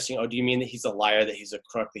suggesting, oh, do you mean that he's a liar, that he's a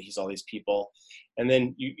crook, that he's all these people? And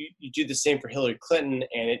then you do the same for Hillary Clinton,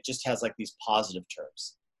 and it just has like these positive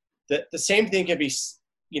terms. The same thing can be,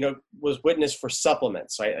 was witnessed for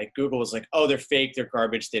supplements, right? Like Google was like, oh, they're fake, they're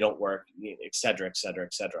garbage, they don't work, et cetera, et cetera,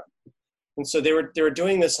 et cetera. And so they were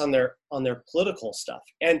doing this on their political stuff.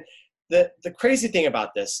 And the crazy thing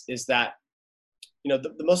about this is that,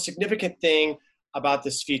 the most significant thing about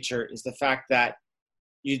this feature is the fact that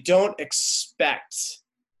you don't expect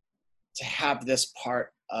to have this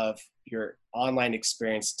part of your online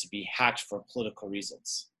experience to be hacked for political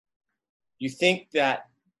reasons. You think that,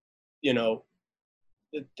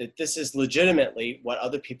 that this is legitimately what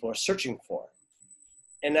other people are searching for.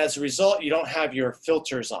 And as a result, you don't have your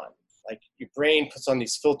filters on. Like your brain puts on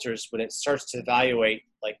these filters when it starts to evaluate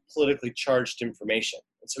like politically charged information.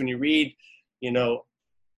 And so when you read,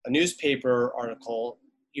 a newspaper article,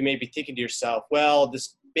 you may be thinking to yourself, well,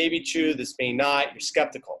 this may be true, this may not, you're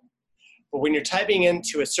skeptical. But when you're typing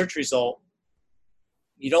into a search result,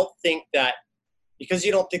 you don't think that, because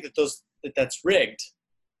you don't think that that's rigged,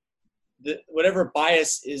 whatever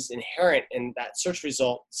bias is inherent in that search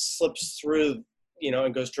result slips through,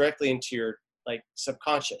 and goes directly into your like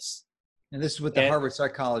subconscious. And this is what the Harvard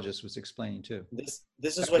psychologist was explaining too. This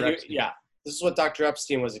is what this is what Dr.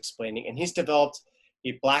 Epstein was explaining, and he's developed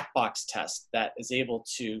a black box test that is able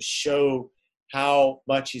to show how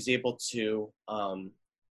much he's able to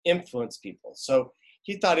influence people. So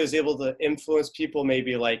he thought he was able to influence people,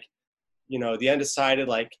 maybe like, the undecided,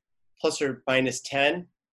 like plus or minus 10.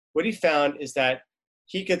 What he found is that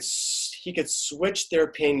he could switch their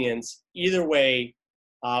opinions either way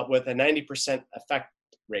with a 90% effect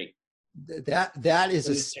rate. That is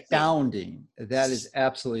astounding. That is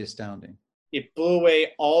absolutely astounding. It blew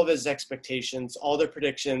away all of his expectations, all their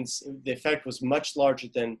predictions. The effect was much larger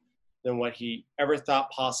than what he ever thought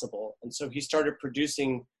possible. And so he started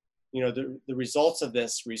producing, the results of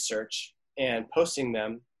this research and posting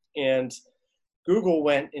them. And Google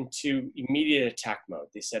went into immediate attack mode.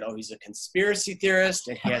 They said, oh, he's a conspiracy theorist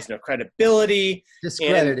and he has no credibility.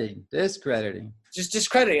 Discrediting. Just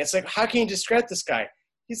discrediting. It's like, how can you discredit this guy?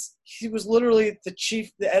 He was literally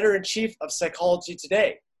the editor-in-chief of Psychology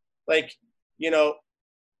Today. Like, you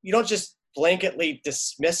don't just blanketly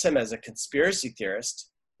dismiss him as a conspiracy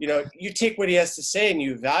theorist. You take what he has to say and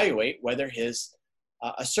you evaluate whether his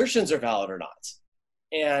assertions are valid or not.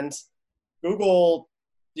 And Google,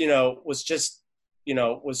 was just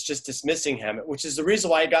dismissing him, which is the reason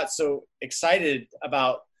why I got so excited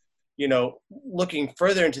about, looking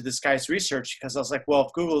further into this guy's research, because I was like,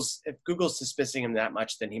 well, if Google's dismissing him that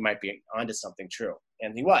much, then he might be onto something true.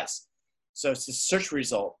 And he was. So it's a search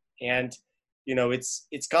result. And,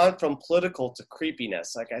 it's gone from political to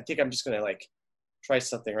creepiness. Like, I think I'm just going to try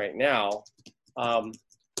something right now.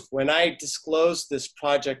 When I disclosed this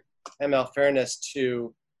Project ML Fairness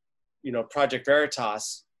to, Project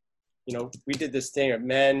Veritas, we did this thing of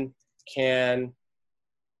men can,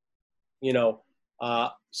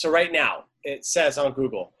 so right now it says on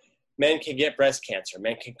Google, men can get breast cancer,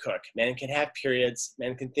 men can cook, men can have periods,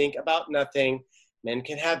 men can think about nothing, men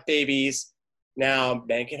can have babies. Now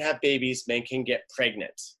men can have babies, men can get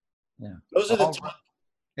pregnant. Yeah. Those are the top.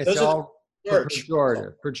 It's all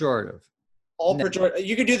pejorative. All pejorative.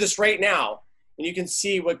 You can do this right now and you can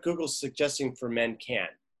see what Google's suggesting for men can.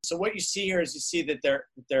 So what you see here is you see that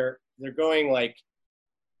they're going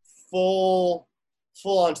full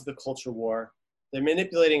onto the culture war. They're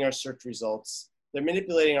manipulating our search results. They're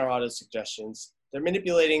manipulating our auto suggestions. They're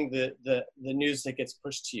manipulating the news that gets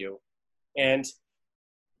pushed to you. And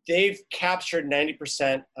they've captured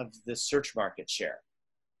 90% of the search market share.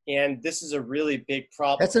 And this is a really big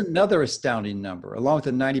problem. That's another astounding number, along with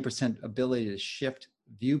the 90% ability to shift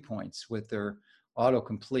viewpoints with their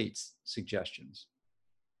autocomplete suggestions.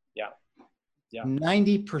 Yeah.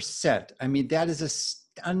 90%. I mean, that is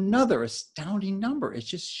another astounding number. It's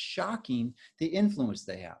just shocking the influence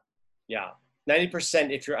they have. Yeah.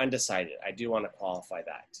 90% if you're undecided. I do want to qualify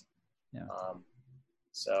that. Yeah.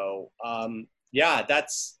 Yeah,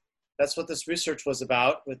 that's what this research was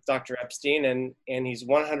about with Dr. Epstein, and he's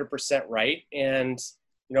 100% right. And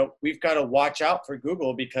we've got to watch out for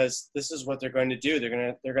Google, because this is what they're going to do. They're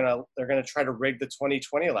going to try to rig the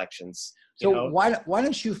 2020 elections. So why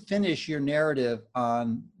don't you finish your narrative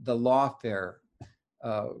on the lawfare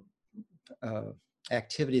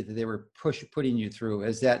activity that they were putting you through?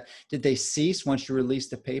 Did they cease once you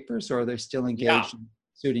released the papers, or are they still engaged in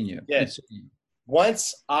suing you? Yeah.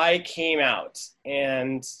 Once I came out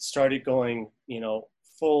and started going,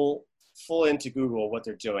 full into Google, what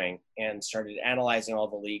they're doing, and started analyzing all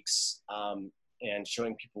the leaks and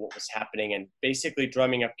showing people what was happening, and basically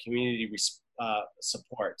drumming up community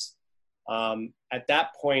support. At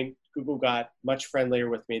that point, Google got much friendlier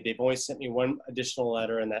with me. They've only sent me one additional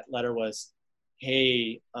letter, and that letter was,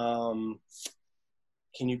 hey, can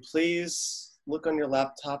you please look on your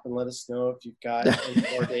laptop and let us know if you've got any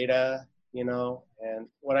more data? And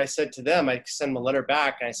what I said to them, I sent them a letter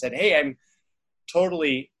back, and I said, hey, I can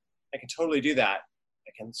totally do that.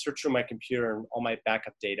 I can search through my computer and all my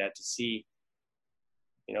backup data to see,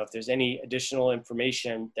 if there's any additional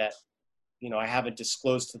information that, I haven't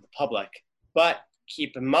disclosed to the public. But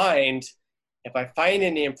keep in mind, if I find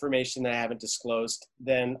any information that I haven't disclosed,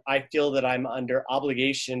 then I feel that I'm under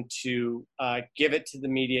obligation to give it to the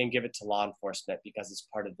media and give it to law enforcement, because it's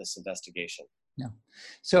part of this investigation. Yeah.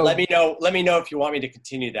 So let me know if you want me to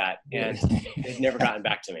continue that. And they've never gotten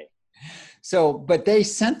back to me. So, but they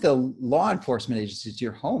sent the law enforcement agencies to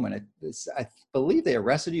your home, and I believe they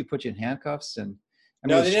arrested you, put you in handcuffs, and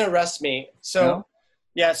no, they didn't arrest me. So, no?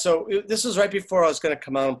 Yeah, so this was right before I was going to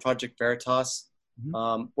come out on Project Veritas.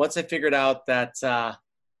 Mm-hmm. Once I figured out that, that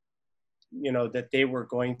they were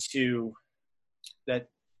going to,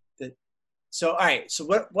 so, all right. So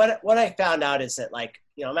what I found out is that,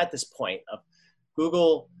 I'm at this point of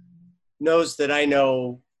Google knows that I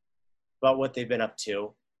know about what they've been up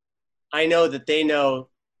to. I know that they know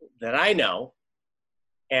that I know.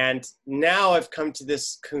 And now I've come to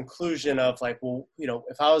this conclusion of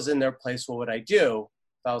if I was in their place, what would I do?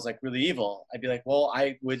 I was like really evil, I'd be like, well,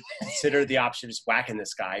 I would consider the option of just whacking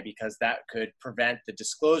this guy because that could prevent the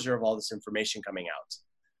disclosure of all this information coming out.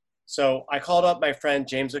 So I called up my friend,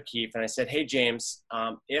 James O'Keefe, and I said, hey, James,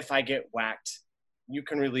 if I get whacked, you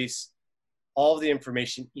can release all of the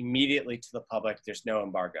information immediately to the public. There's no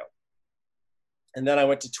embargo. And then I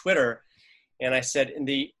went to Twitter and I said, in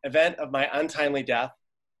the event of my untimely death,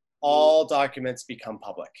 all documents become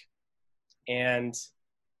public. And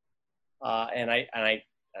I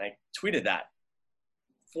tweeted that.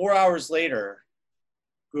 4 hours later,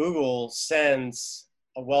 Google sends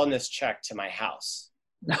a wellness check to my house.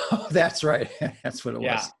 Oh, that's right. That's what it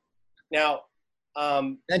was. Now,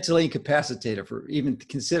 mentally incapacitated for even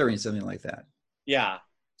considering something like that. Yeah.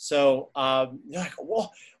 So you're like,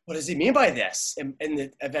 well, what does he mean by this in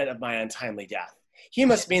the event of my untimely death? He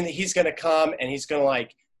must mean that he's going to come and he's going to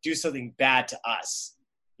like do something bad to us,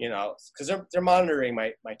 you know, because they're monitoring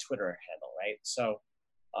my Twitter handle, right? So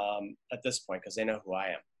at this point, because they know who I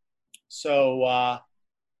am. So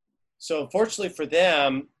so fortunately for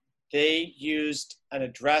them, they used an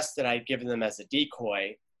address that I'd given them as a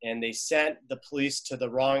decoy, and they sent the police to the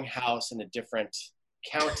wrong house in a different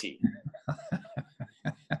county.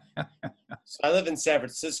 So I live in San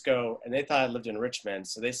Francisco, and they thought I lived in Richmond,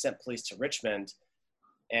 so they sent police to Richmond.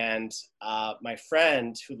 And my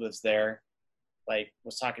friend who lives there, like,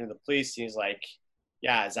 was talking to the police, and he's like,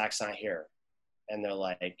 "Yeah, Zach's not here," and they're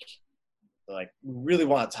like, we really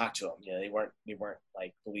want to talk to him. You know, they weren't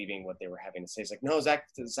like believing what they were having to say. He's like, "No,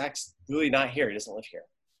 Zach's really not here. He doesn't live here."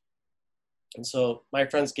 And so my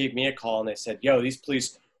friends gave me a call, and they said, "Yo, these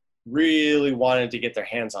police really wanted to get their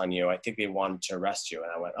hands on you. I think they wanted to arrest you."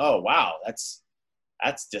 And I went, "Oh, wow, that's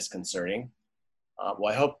disconcerting.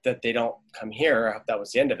 Well, I hope that they don't come here. I hope that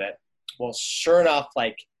was the end of it." Well, sure enough,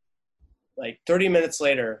 like 30 minutes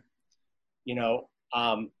later, you know,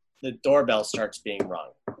 the doorbell starts being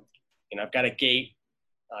rung. You know, I've got a gate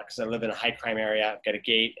because I live in a high crime area. I've got a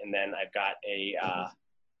gate, and then I've got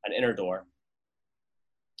an inner door.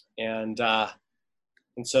 And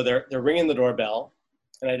so they're ringing the doorbell,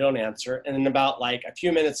 and I don't answer. And then about like a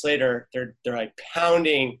few minutes later, they're like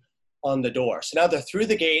pounding on the door. So now they're through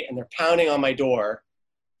the gate and they're pounding on my door,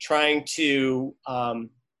 trying to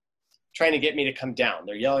get me to come down.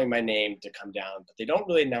 They're yelling my name to come down, but they don't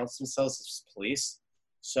really announce themselves as police.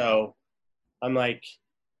 So I'm like,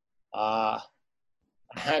 I'm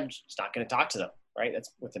just not going to talk to them, right?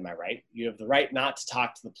 That's within my right. You have the right not to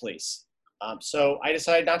talk to the police. So I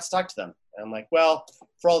decided not to talk to them. And I'm like, well,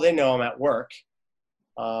 for all they know, I'm at work.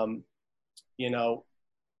 You know,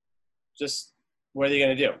 just what are they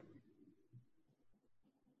going to do?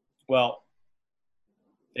 Well,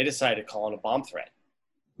 they decided to call in a bomb threat.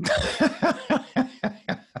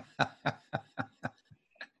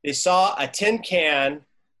 They saw a tin can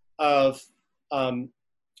of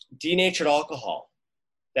denatured alcohol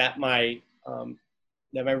that my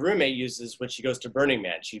roommate uses when she goes to Burning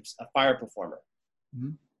Man. She's a fire performer.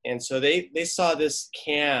 Mm-hmm. And so they saw this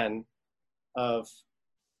can of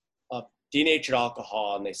denatured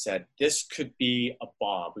alcohol, and they said, this could be a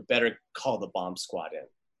bomb. We better call the bomb squad in.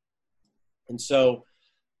 And so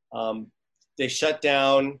they shut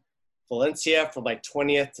down Valencia from like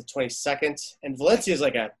 20th to 22nd. And Valencia is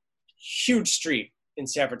like a huge street in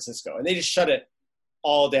San Francisco. And they just shut it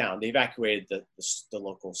all down. They evacuated the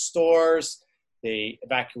local stores. They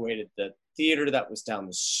evacuated the theater that was down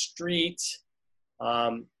the street.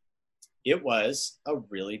 It was a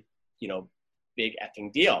really, big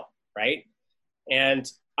effing deal, right?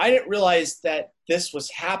 And I didn't realize that this was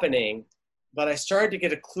happening, but I started to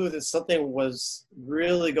get a clue that something was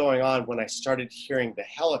really going on when I started hearing the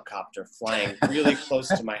helicopter flying really close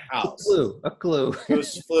to my house. A clue. It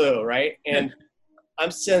was flu, right? And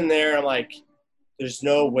I'm sitting there, and I'm like, there's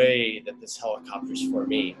no way that this helicopter's for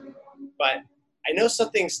me. But I know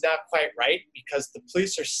something's not quite right because the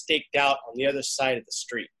police are staked out on the other side of the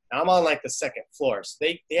street. Now, I'm on like the second floor, so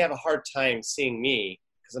they have a hard time seeing me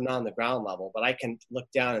because I'm not on the ground level, but I can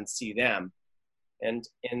look down and see them. And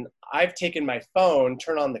I've taken my phone,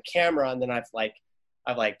 turn on the camera, and then I've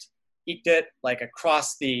eked it like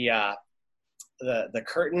across the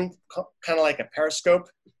curtain, kind of like a periscope,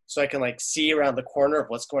 so I can like see around the corner of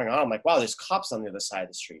what's going on. I'm like, wow, there's cops on the other side of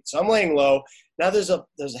the street. So I'm laying low. Now there's a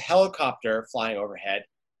helicopter flying overhead.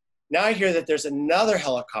 Now I hear that there's another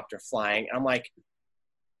helicopter flying, and I'm like,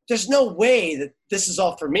 there's no way that this is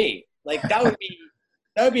all for me. Like that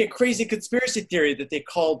would be a crazy conspiracy theory that they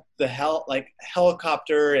called the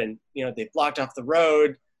helicopter and, they blocked off the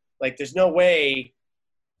road. Like there's no way.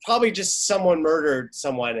 Probably just someone murdered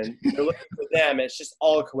someone and they're looking for them. It's just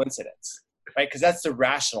all a coincidence, right? Because that's the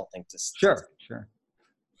rational thing to say. Sure.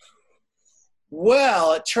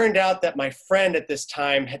 Well, it turned out that my friend at this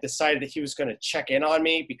time had decided that he was going to check in on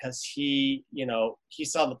me because he, he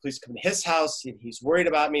saw the police come to his house and he's worried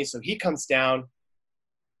about me. So he comes down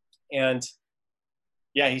and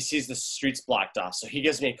yeah, he sees the streets blocked off. So he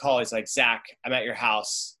gives me a call. He's like, Zach, I'm at your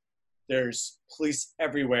house. There's police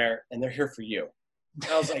everywhere and they're here for you.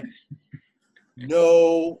 And I was like,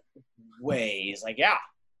 no way. He's like, yeah.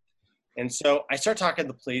 And so I start talking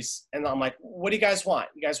to the police and I'm like, what do you guys want?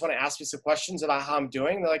 You guys want to ask me some questions about how I'm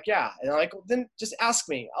doing? And they're like, yeah. And I'm like, well, then just ask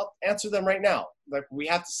me. I'll answer them right now. Like, we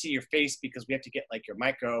have to see your face because we have to get like your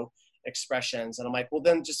micro expressions. And I'm like, well,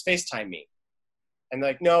 then just FaceTime me. And they're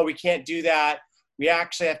like, no, we can't do that. We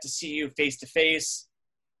actually have to see you face to face.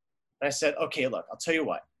 And I said, okay, look, I'll tell you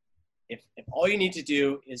what. If all you need to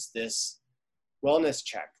do is this wellness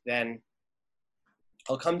check, then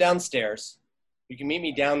I'll come downstairs. You can meet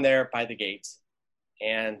me down there by the gate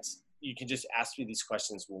and you can just ask me these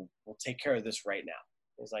questions. We'll take care of this right now.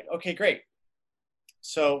 He's like, okay, great.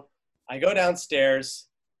 So I go downstairs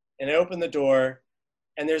and I open the door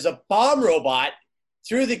and there's a bomb robot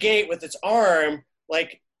through the gate with its arm,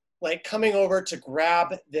 like coming over to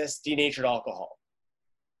grab this denatured alcohol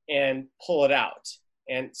and pull it out.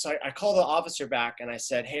 And so I called the officer back and I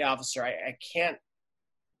said, hey officer, I can't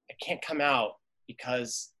come out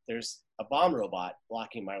because there's a bomb robot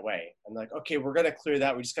blocking my way. I'm like, okay, we're going to clear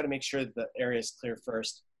that. We just got to make sure that the area is clear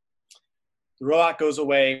first. The robot goes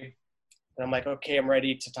away and I'm like, okay, I'm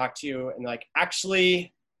ready to talk to you. And they're like,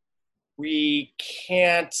 actually, we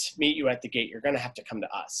can't meet you at the gate. You're going to have to come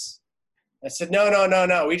to us. I said,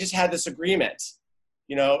 no. We just had this agreement.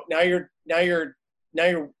 Now you're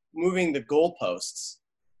moving the goalposts.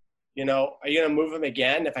 Are you going to move them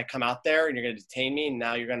again if I come out there and you're going to detain me and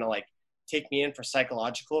now you're going to like take me in for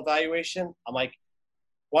psychological evaluation? I'm like,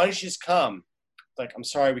 why don't you just come? Like, I'm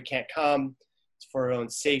sorry, we can't come. It's for our own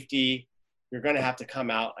safety. You're going to have to come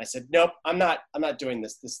out. I said, nope, I'm not doing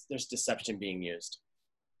this. There's deception being used.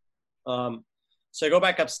 So I go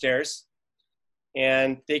back upstairs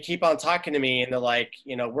and they keep on talking to me and they're like,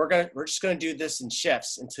 we're just going to do this in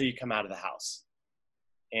shifts until you come out of the house.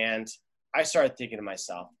 And I started thinking to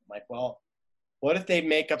myself, like, well, what if they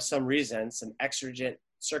make up some reason, some exigent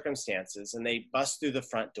circumstances, and they bust through the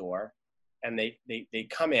front door and they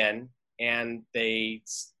come in and they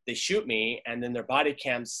shoot me and then their body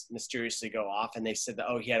cams mysteriously go off and they said that,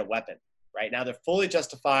 oh, he had a weapon. Right now they're fully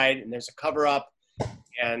justified and there's a cover up.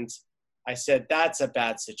 And I said, that's a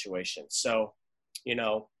bad situation. So,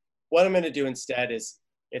 what I'm going to do instead is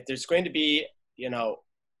if there's going to be,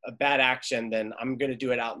 a bad action, then I'm going to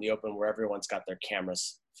do it out in the open where everyone's got their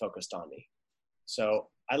cameras focused on me. So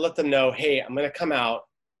I let them know, hey, I'm going to come out.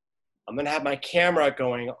 I'm going to have my camera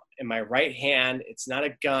going in my right hand. It's not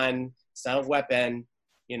a gun. It's not a weapon.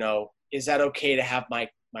 Is that okay to have my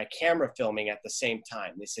camera filming at the same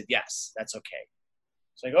time? They said, yes, that's okay.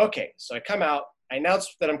 So I go, okay. So I come out. I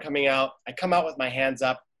announce that I'm coming out. I come out with my hands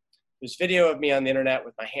up. There's video of me on the internet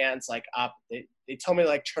with my hands like up. They tell me to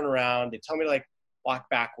like turn around. They tell me to like walk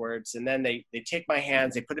backwards. And then they take my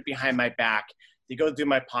hands, they put it behind my back. They go through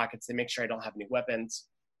my pockets. They make sure I don't have any weapons.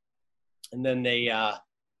 And then they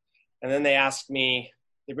ask me,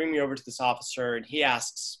 they bring me over to this officer and he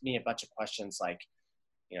asks me a bunch of questions like,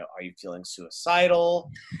 are you feeling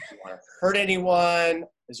suicidal? Do you want to hurt anyone?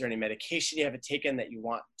 Is there any medication you haven't taken that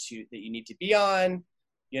you need to be on?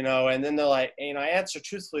 And then they're like, I answer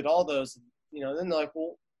truthfully to all those, then they're like,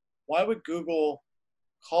 well, why would Google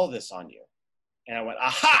call this on you? And I went,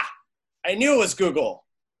 aha, I knew it was Google.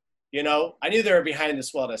 I knew they were behind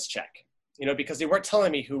this wellness check, because they weren't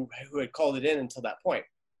telling me who had called it in until that point.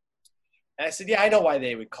 And I said, yeah, I know why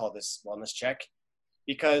they would call this wellness check,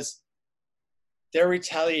 because they're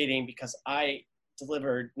retaliating because I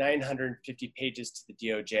delivered 950 pages to the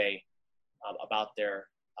DOJ about their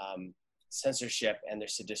censorship and their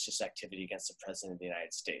seditious activity against the president of the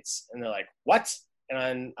United States. And they're like, what?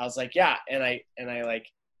 And I was like, yeah. And I like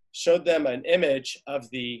showed them an image of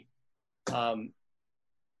the letter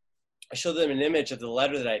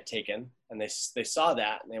that I had taken, and they saw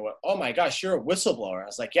that and they went, oh my gosh, you're a whistleblower. I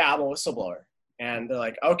was like, yeah, I'm a whistleblower. And they're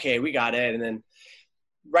like, okay, we got it. And then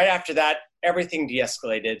right after that, everything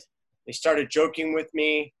de-escalated. They started joking with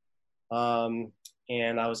me. And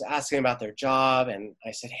I was asking about their job. And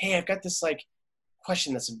I said, hey, I've got this like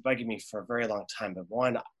question that's been bugging me for a very long time, but I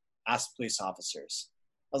wanted to ask police officers.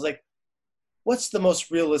 I was like, what's the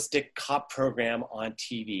most realistic cop program on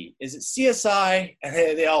TV? Is it CSI? And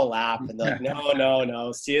they all laugh and they're like,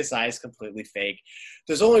 no, CSI is completely fake.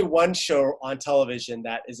 There's only one show on television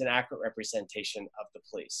that is an accurate representation of the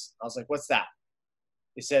police. I was like, what's that?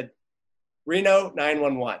 They said, Reno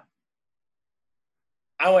 911.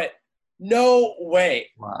 I went, No way.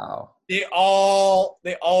 Wow. They all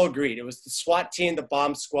agreed. It was the SWAT team, the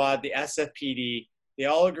bomb squad, the SFPD. They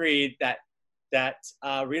all agreed that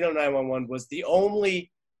Reno 911 was the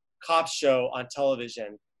only cop show on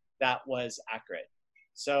television that was accurate.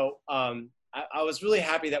 So I was really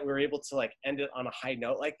happy that we were able to like end it on a high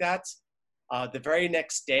note like that. The very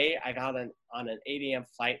next day, I got on an 8 a.m.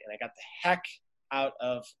 flight, and I got the heck out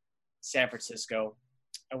of San Francisco.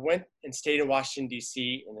 I went and stayed in Washington,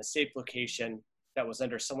 D.C. in a safe location that was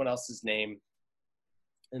under someone else's name.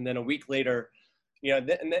 And then a week later, you know,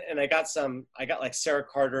 and I got like Sarah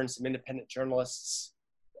Carter and some independent journalists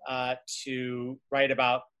to write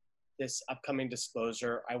about this upcoming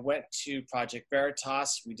disclosure. I went to Project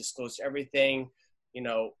Veritas. We disclosed everything, you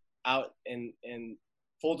know, out in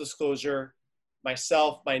full disclosure,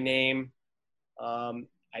 myself, my name,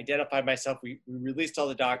 identified myself. We released all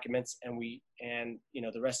the documents, and you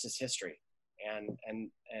know, the rest is history. And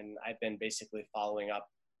I've been basically following up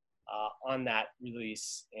on that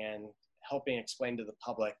release and helping explain to the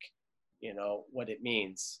public, you know, what it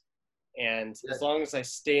means. And as long as I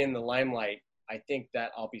stay in the limelight, I think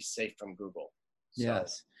that I'll be safe from Google. So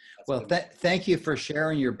yes. Well, thank you for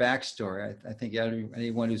sharing your backstory. I think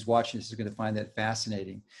anyone who's watching this is going to find that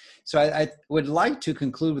fascinating. So I would like to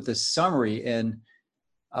conclude with a summary and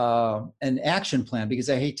an action plan, because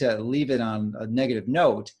I hate to leave it on a negative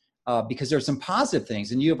note, because there's some positive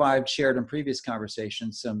things. And you and I have shared in previous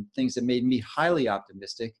conversations some things that made me highly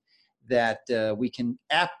optimistic that we can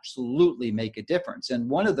absolutely make a difference. And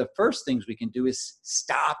one of the first things we can do is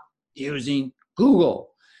stop using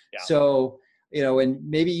Google. Yeah. So, you know, and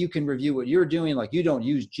maybe you can review what you're doing. Like, you don't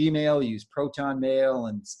use Gmail, you use Proton Mail,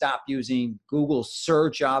 and stop using Google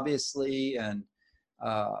search, obviously, and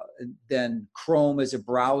then Chrome as a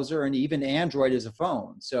browser, and even Android as a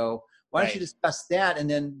phone. So why don't you discuss that, and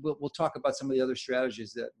then we'll talk about some of the other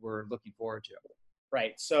strategies that we're looking forward to.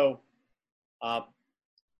 Right. So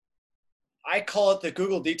I call it the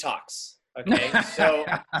Google detox. Okay. So,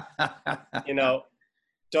 you know,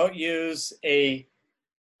 don't use you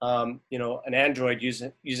know, an Android, use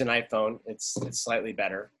an iPhone. It's slightly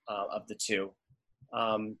better of the two.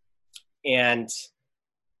 You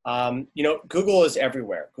know, Google is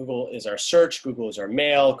everywhere. Google is our search, Google is our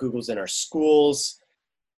mail, Google's in our schools.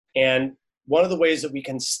 And one of the ways that we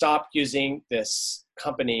can stop using this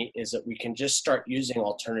company is that we can just start using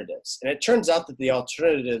alternatives. And it turns out that the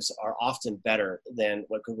alternatives are often better than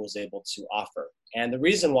what Google is able to offer. And the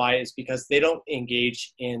reason why is because they don't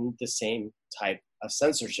engage in the same type of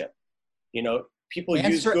censorship. You know, people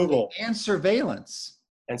use Google. And surveillance.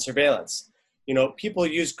 And surveillance. You know, people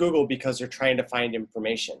use Google because they're trying to find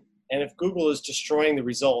information. And if Google is destroying the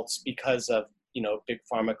results because of, you know, big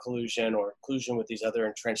pharma collusion or collusion with these other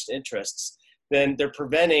entrenched interests, then they're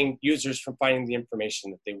preventing users from finding the information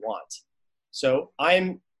that they want. So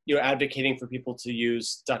I'm, you know, advocating for people to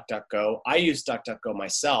use DuckDuckGo. I use DuckDuckGo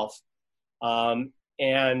myself.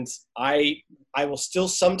 And I will still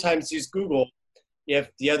sometimes use Google if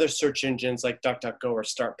the other search engines like DuckDuckGo or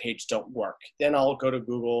Startpage don't work. Then I'll go to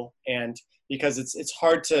Google, and because it's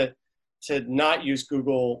hard to not use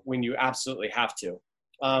Google when you absolutely have to.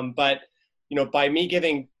 But, you know, by me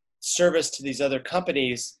giving service to these other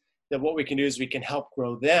companies, then what we can do is we can help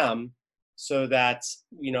grow them so that,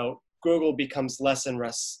 you know, Google becomes less and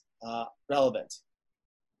less relevant.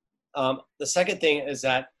 The second thing is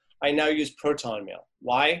that I now use Proton Mail.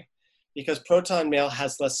 Why? Because Proton Mail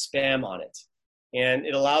has less spam on it. And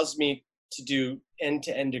it allows me to do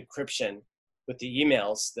end-to-end encryption with the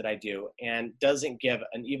emails that I do, and doesn't give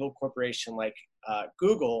an evil corporation like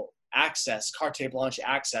Google access, carte blanche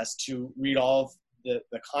access to read all of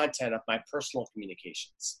the content of my personal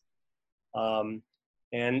communications. And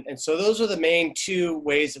so those are the main two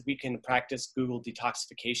ways that we can practice Google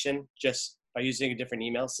detoxification, just by using a different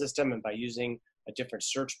email system and by using a different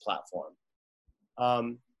search platform.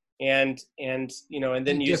 And you know, and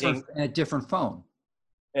then using a different phone.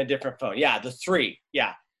 A different phone. Yeah, the three.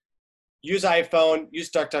 Yeah. Use iPhone,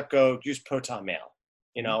 use DuckDuckGo, use Proton Mail.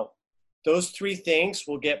 You know, those three things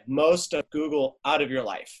will get most of Google out of your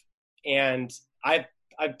life. And I've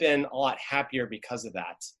been a lot happier because of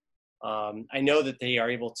that. I know that they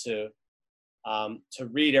are able to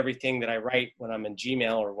read everything that I write when I'm in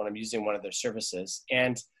Gmail or when I'm using one of their services.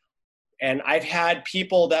 And I've had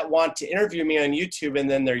people that want to interview me on YouTube, and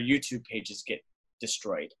then their YouTube pages get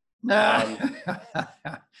destroyed.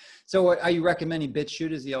 So are you recommending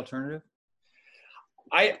BitChute as the alternative?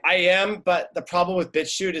 I am, but the problem with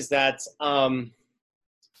BitChute is that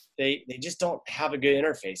they just don't have a good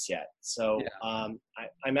interface yet. So yeah.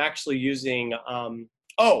 I'm actually using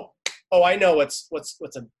I know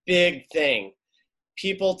what's a big thing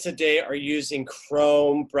people today are using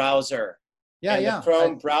Chrome browser. Yeah, and yeah. The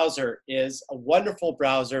Chrome browser is a wonderful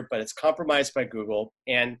browser, but it's compromised by Google,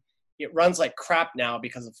 and it runs like crap now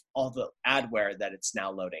because of all the adware that it's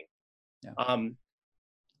now loading. Yeah.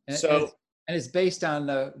 And it's based on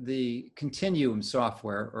the Continuum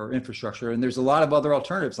software or infrastructure, and there's a lot of other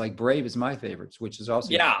alternatives. Like Brave is my favorite, which is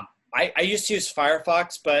also I used to use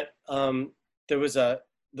Firefox, but there was the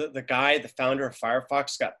guy, the founder of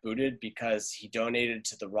Firefox, got booted because he donated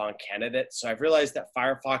to the wrong candidate. So I've realized that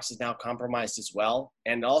Firefox is now compromised as well,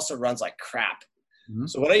 and it also runs like crap. Mm-hmm.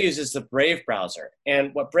 So what I use is the Brave browser,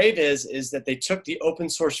 and what Brave is that they took the open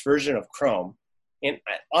source version of Chrome. And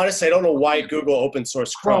honestly, I don't know why Google open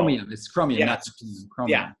source Chrome. Chromium. It's Chromium, not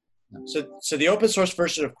Chromium. Yeah. So the open source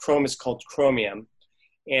version of Chrome is called Chromium.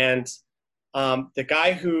 And the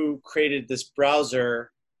guy who created this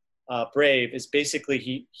browser, Brave, is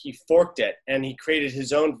basically, he forked it and he created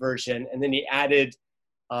his own version, and then he added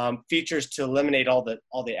features to eliminate all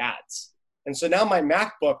the ads. And so now my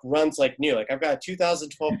MacBook runs like new. Like I've got a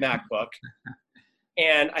 2012 MacBook.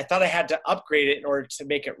 And I thought I had to upgrade it in order to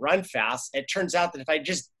make it run fast. It turns out that if I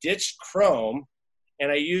just ditch Chrome and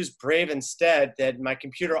I use Brave instead, then my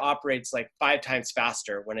computer operates like 5 times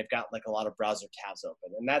faster when I've got like a lot of browser tabs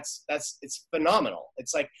open. And it's phenomenal.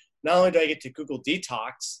 It's like, not only do I get to Google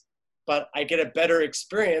Detox, but I get a better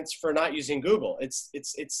experience for not using Google. It's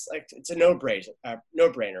a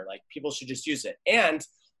no-brainer. Like people should just use it. And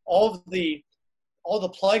all the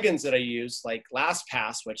plugins that I use, like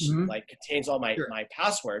LastPass, which like contains all my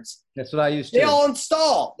passwords. That's what I use too. They all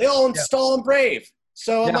install in Brave.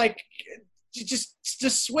 So I'm like, just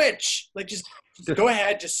switch. Like just go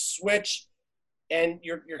ahead, just switch, and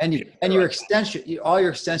your extension, all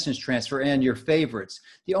your extensions transfer and your favorites.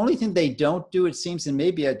 The only thing they don't do, it seems, and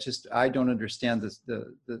maybe I don't understand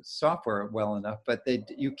the software well enough, but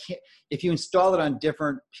you can't, if you install it on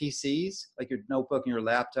different PCs, like your notebook and your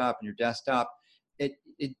laptop and your desktop,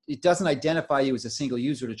 it doesn't identify you as a single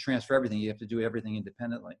user to transfer everything. You have to do everything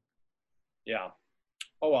independently. Yeah.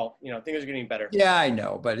 Oh, well, things are getting better. Yeah, I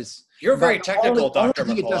know, but you're very technical, Dr.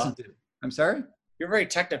 It doesn't do. I'm sorry? You're very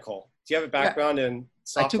technical. Do you have a background in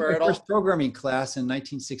software at all? I took my first programming class in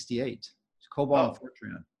 1968. It's COBOL and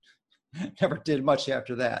Fortran. Never did much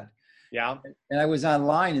after that. Yeah. And I was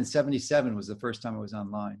online in 77 was the first time I was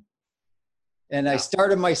online. And I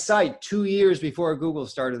started my site 2 years before Google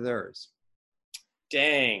started theirs.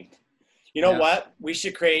 Dang. You know what? We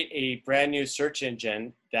should create a brand new search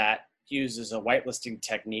engine that uses a whitelisting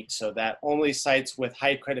technique so that only sites with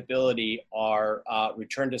high credibility are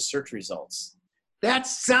returned as search results. That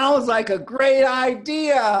sounds like a great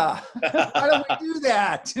idea. Why don't we do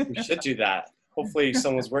that? We should do that. Hopefully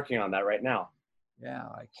someone's working on that right now. Yeah,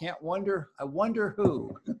 I wonder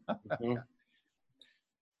who.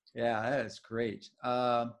 Yeah, that is great.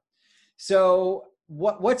 So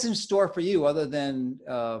what's in store for you other than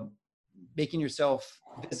making yourself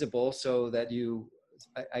visible so that you,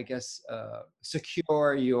 I guess,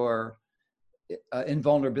 secure your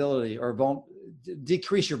invulnerability or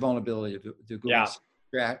decrease your vulnerability to Google's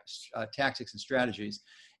tactics and strategies?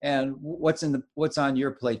 And what's on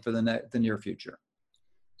your plate for the near future?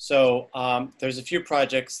 So there's a few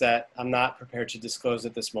projects that I'm not prepared to disclose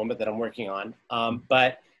at this moment that I'm working on.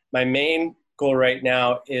 But my main goal right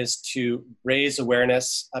now is to raise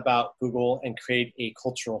awareness about Google and create a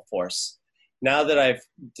cultural force. Now that I've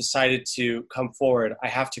decided to come forward, I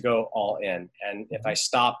have to go all in. And if I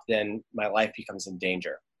stop, then my life becomes in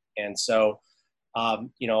danger. And so,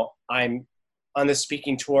 I'm on this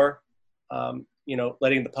speaking tour,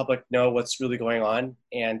 letting the public know what's really going on.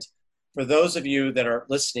 And for those of you that are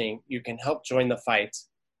listening, you can help join the fight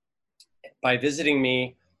by visiting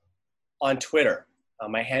me on Twitter.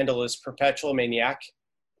 My handle is Perpetual Maniac.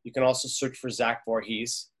 You can also search for Zach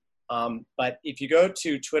Vorhies. But if you go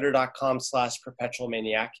to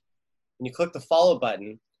twitter.com/perpetualmaniac and you click the follow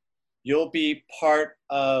button, you'll be part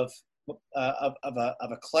of a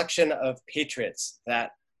collection of patriots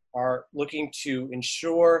that are looking to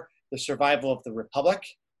ensure the survival of the Republic,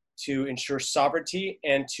 to ensure sovereignty,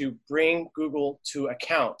 and to bring Google to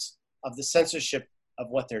account of the censorship of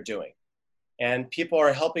what they're doing. And people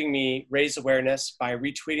are helping me raise awareness by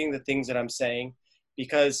retweeting the things that I'm saying,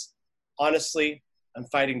 because honestly, I'm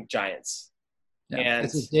fighting giants. Yeah, and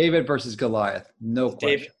it's a David versus Goliath, no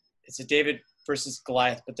question. It's a David versus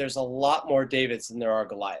Goliath, but there's a lot more Davids than there are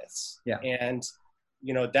Goliaths. Yeah. And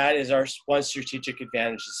that is our one strategic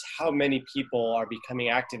advantage, is how many people are becoming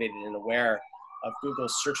activated and aware of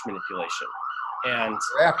Google's search manipulation. And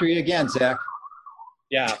we're after you again, Zach.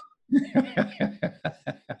 Yeah.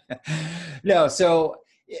 No, so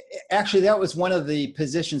Actually, that was one of the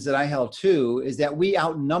positions that I held too, is that we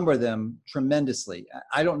outnumber them tremendously.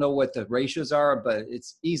 I don't know what the ratios are, but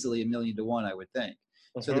it's easily 1,000,000 to 1, I would think.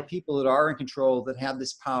 So the people that are in control, that have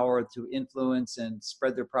this power to influence and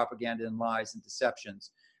spread their propaganda and lies and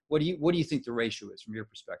deceptions, what do you think the ratio is from your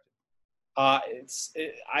perspective? I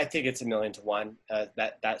think it's 1,000,000 to 1.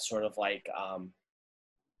 That sort of like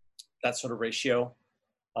that sort of ratio.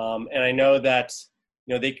 And I know that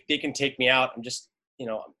they can take me out. I'm just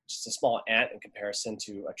just a small ant in comparison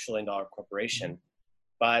to a $1 trillion corporation.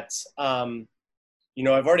 But I've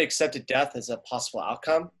already accepted death as a possible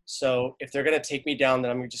outcome. So if they're going to take me down, then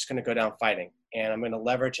I'm just going to go down fighting, and I'm going to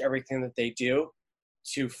leverage everything that they do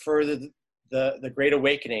to further the great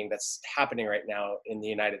awakening that's happening right now in the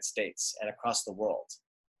United States and across the world.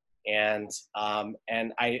 And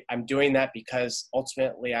I'm doing that because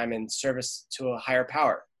ultimately I'm in service to a higher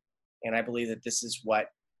power. And I believe that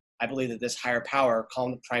this higher power, call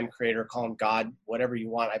him the prime creator, call him God, whatever you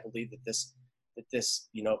want. I believe that this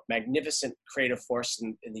magnificent creative force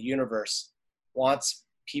in the universe wants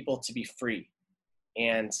people to be free.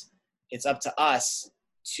 And it's up to us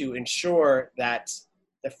to ensure that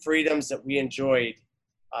the freedoms that we enjoyed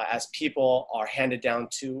as people are handed down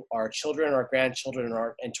to our children, our grandchildren,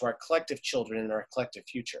 and to our collective children and our collective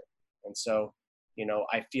future. And so,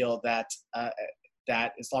 I feel that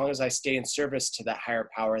that as long as I stay in service to that higher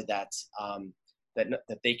power, that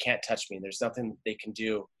they can't touch me. There's nothing they can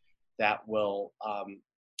do that will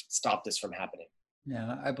stop this from happening.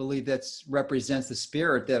 Yeah, I believe that represents the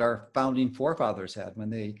spirit that our founding forefathers had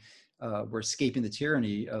when they were escaping the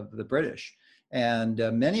tyranny of the British. And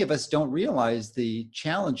many of us don't realize the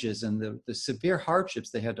challenges and the severe hardships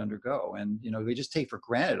they had to undergo. And, we just take for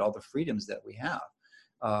granted all the freedoms that we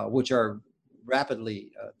have, which are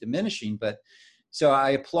rapidly diminishing. But so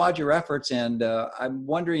I applaud your efforts. And I'm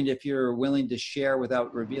wondering if you're willing to share,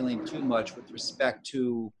 without revealing too much, with respect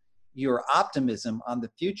to your optimism on the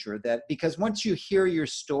future, that because once you hear your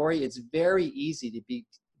story, it's very easy to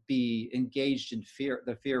be engaged in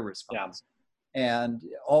the fear response. And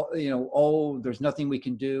there's nothing we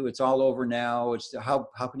can do. It's all over now. It's how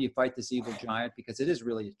can you fight this evil giant? Because it is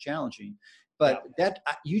really challenging. But that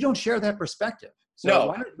you don't share that perspective.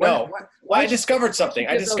 So no. I discovered something.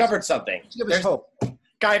 Give us hope.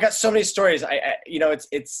 Guy, I got so many stories.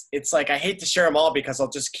 It's like I hate to share them all because I'll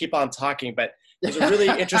just keep on talking. But there's a really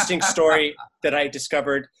interesting story that I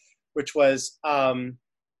discovered, which was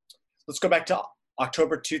let's go back to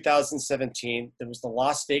October 2017, there was the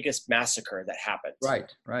Las Vegas massacre that happened.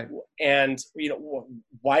 Right. And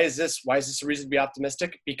why is this a reason to be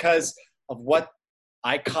optimistic? Because of what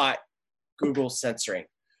I caught Google censoring,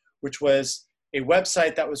 which was a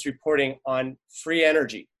website that was reporting on free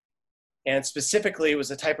energy. And specifically, it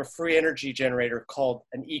was a type of free energy generator called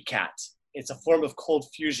an ECAT. It's a form of cold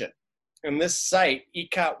fusion. And this site,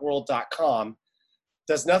 ecatworld.com,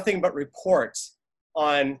 does nothing but report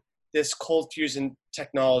on this cold fusion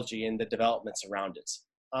technology and the developments around it.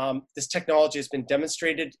 This technology has been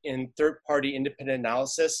demonstrated in third-party independent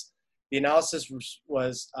analysis. The analysis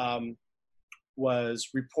was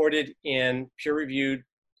reported in peer-reviewed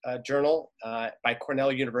journal by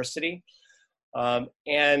Cornell University.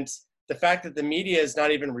 And the fact that the media is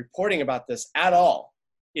not even reporting about this at all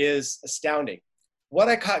is astounding. What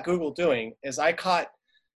I caught Google doing is I caught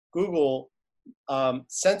Google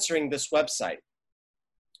censoring this website.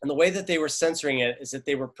 And the way that they were censoring it is that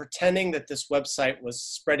they were pretending that this website was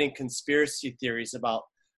spreading conspiracy theories about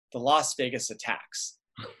the Las Vegas attacks.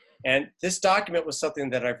 And this document was something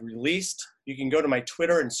that I've released. You can go to my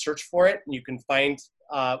Twitter and search for it, and you can find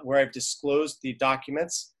where I've disclosed the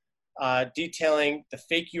documents detailing the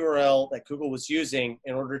fake URL that Google was using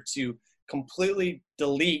in order to completely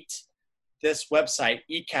delete this website,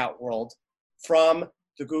 eCat World, from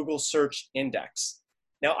the Google search index.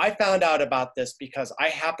 Now, I found out about this because I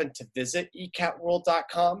happened to visit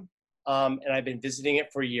ecatworld.com, and I've been visiting it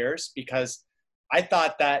for years because I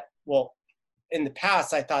thought that, well, in the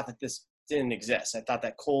past, I thought that this didn't exist. I thought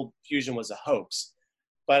that cold fusion was a hoax.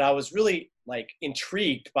 But I was really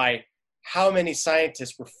intrigued by how many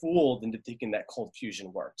scientists were fooled into thinking that cold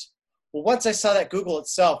fusion worked. Well, once I saw that Google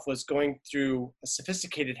itself was going through a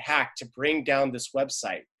sophisticated hack to bring down this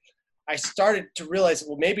website, I started to realize,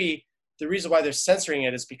 well, maybe the reason why they're censoring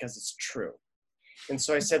it is because it's true. And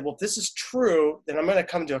so I said, well, if this is true, then I'm going to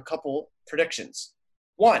come to a couple predictions.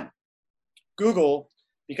 One, Google,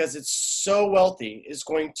 because it's so wealthy, is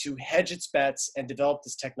going to hedge its bets and develop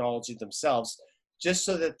this technology themselves just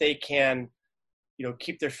so that they can,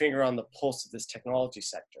 keep their finger on the pulse of this technology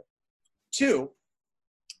sector. Two,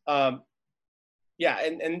 and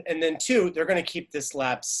then two, they're going to keep this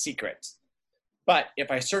lab secret. But if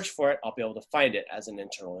I search for it, I'll be able to find it as an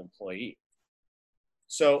internal employee.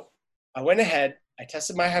 So I went ahead, I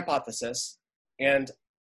tested my hypothesis, and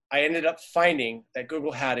I ended up finding that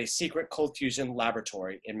Google had a secret cold fusion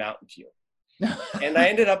laboratory in Mountain View. And I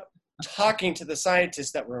ended up talking to the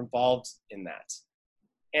scientists that were involved in that.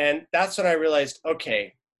 And that's when I realized,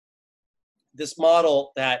 okay, this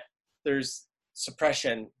model that there's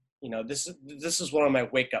suppression, this is one of my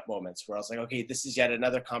wake up moments where I was like, okay, this is yet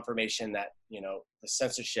another confirmation that, the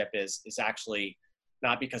censorship is actually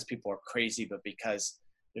not because people are crazy, but because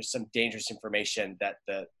there's some dangerous information that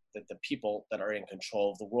the people that are in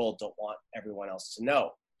control of the world don't want everyone else to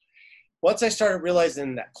know. Once I started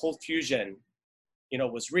realizing that cold fusion,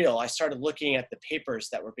 was real, I started looking at the papers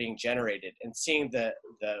that were being generated and seeing the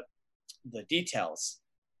details.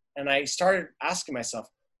 And I started asking myself,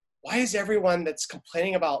 why is everyone that's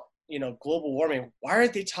complaining about, global warming, why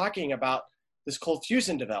aren't they talking about this cold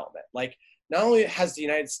fusion development? Like, not only has the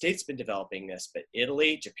United States been developing this, but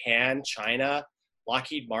Italy, Japan, China,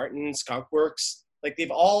 Lockheed Martin, Skunk Works, like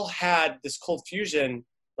they've all had this cold fusion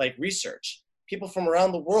like research. People from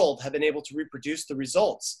around the world have been able to reproduce the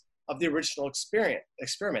results of the original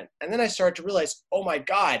experiment. And then I started to realize, oh my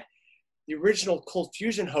God, the original cold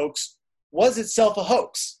fusion hoax was itself a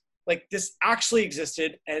hoax. Like this actually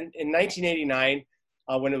existed. And in 1989,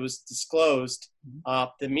 when it was disclosed,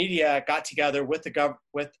 the media got together with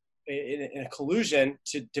in a collusion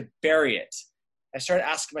to bury it. I started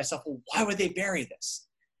asking myself, well, why would they bury this?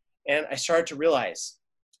 And I started to realize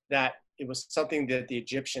that it was something that the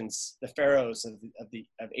Egyptians, the pharaohs of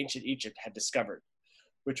ancient Egypt had discovered,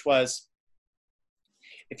 which was,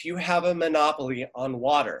 if you have a monopoly on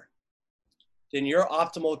water, then your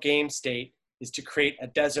optimal game state is to create a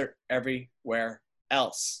desert everywhere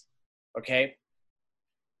else, okay?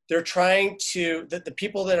 They're trying to, the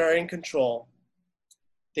people that are in control,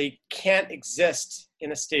 they can't exist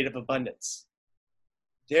in a state of abundance.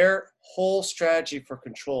 Their whole strategy for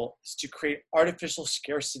control is to create artificial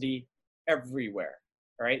scarcity everywhere,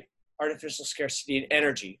 all right? Artificial scarcity in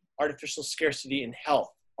energy, artificial scarcity in health,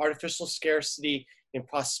 artificial scarcity in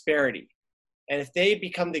prosperity. And if they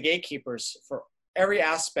become the gatekeepers for every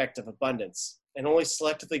aspect of abundance and only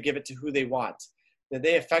selectively give it to who they want, then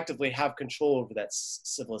they effectively have control over that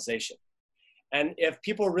civilization. And if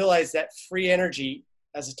people realize that free energy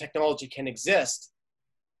as a technology can exist,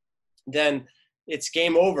 then it's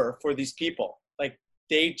game over for these people. Like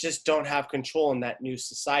they just don't have control in that new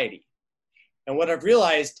society. And what I've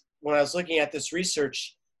realized when I was looking at this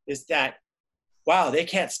research is that, wow, they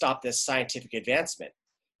can't stop this scientific advancement.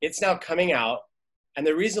 It's now coming out. And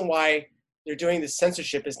the reason why they're doing this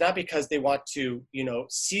censorship is not because they want to,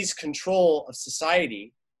 seize control of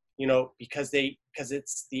society, because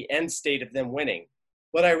it's the end state of them winning.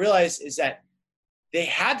 What I realized is that they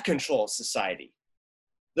had control of society.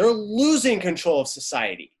 They're losing control of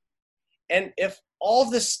society. And if all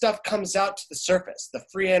of this stuff comes out to the surface, the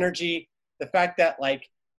free energy, the fact that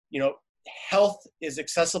health is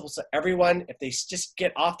accessible to everyone, if they just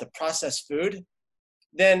get off the processed food,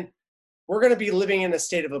 then we're going to be living in a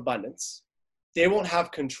state of abundance. They won't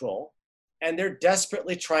have control. And they're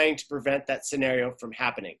desperately trying to prevent that scenario from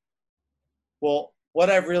happening. Well, what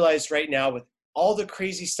I've realized right now with all the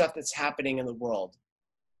crazy stuff that's happening in the world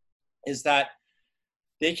is that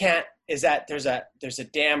there's a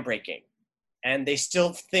dam breaking, and they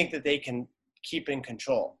still think that they can keep in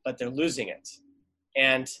control, but they're losing it.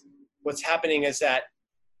 And what's happening is that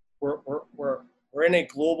we're in a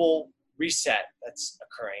global reset that's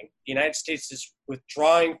occurring. The United States is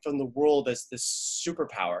withdrawing from the world as this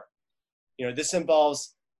superpower. This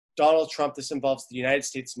involves Donald Trump. This involves the United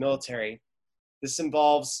States military. This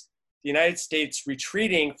involves the United States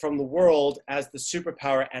retreating from the world as the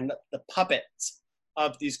superpower and the puppets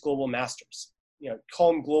of these global masters.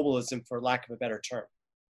 Call them globalism for lack of a better term.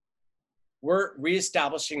 We're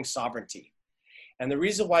reestablishing sovereignty. And the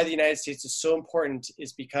reason why the United States is so important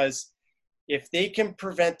is because if they can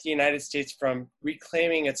prevent the United States from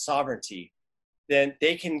reclaiming its sovereignty, then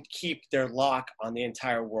they can keep their lock on the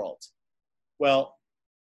entire world. Well,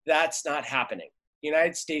 that's not happening. The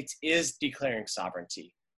United States is declaring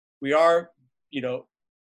sovereignty. We are,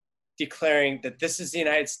 declaring that this is the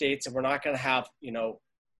United States and we're not going to have,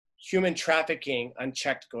 human trafficking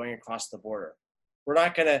unchecked going across the border. We're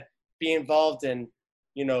not going to be involved in,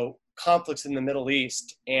 conflicts in the Middle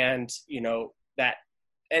East and, that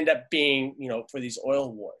end up being, for these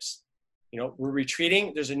oil wars. We're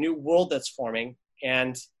retreating. There's a new world that's forming.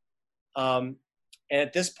 And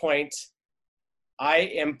at this point, I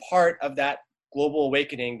am part of that global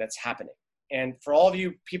awakening that's happening. And for all of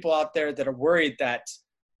you people out there that are worried that,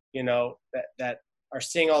 that are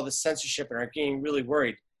seeing all this censorship and are getting really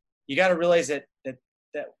worried, you got to realize that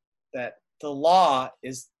the law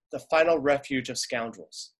is the final refuge of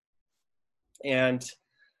scoundrels. And,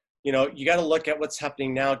 you know, you got to look at what's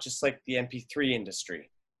happening now, just like the MP3 industry.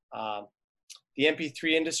 The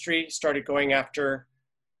MP3 industry started going after,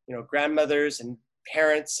 you know, grandmothers and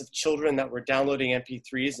parents of children that were downloading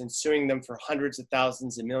MP3s and suing them for hundreds of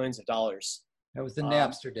thousands and millions of dollars. That was the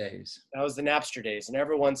Napster days. That was the Napster days. And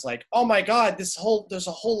everyone's like, oh my God, there's a whole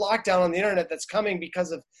lockdown on the internet that's coming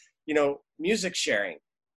because of, you know, music sharing.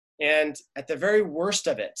 And at the very worst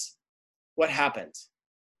of it, what happened?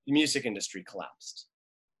 The music industry collapsed.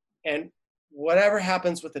 And whatever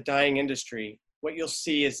happens with the dying industry, what you'll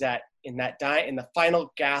see is that in the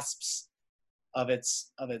final gasps of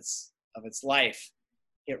its life,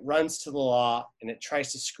 it runs to the law and it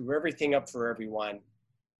tries to screw everything up for everyone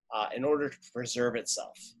in order to preserve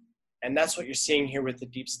itself. And that's what you're seeing here with the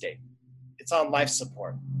deep state. It's on life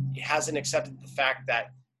support. It hasn't accepted the fact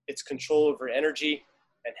that its control over energy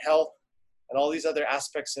and health and all these other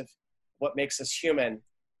aspects of what makes us human,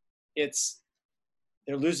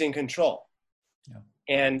 they're losing control. Yeah.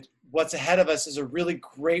 And what's ahead of us is a really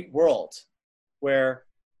great world where,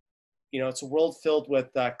 you know, it's a world filled with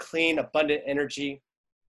clean, abundant energy.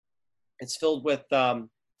 It's filled with you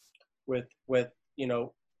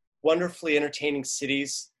know, wonderfully entertaining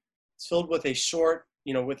cities. It's filled with a short,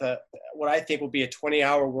 you know, with what I think will be a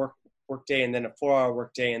 20-hour work day and then a 4-hour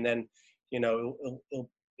work day, and then, you know,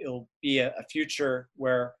 it'll be a future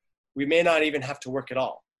where we may not even have to work at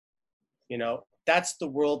all. You know, that's the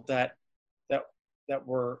world that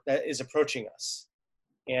is approaching us,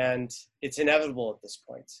 and it's inevitable at this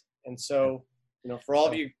point. And so, you know, for all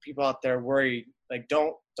of you people out there worried, like,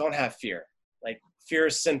 don't have fear. Like, fear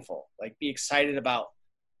is sinful. Like, be excited about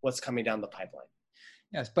what's coming down the pipeline.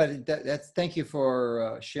 Yes, but thank you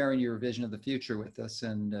for sharing your vision of the future with us.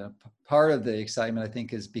 And part of the excitement, I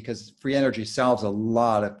think, is because free energy solves a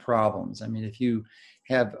lot of problems. I mean, if you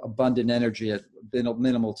have abundant energy at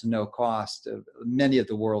minimal to no cost, many of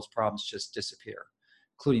the world's problems just disappear,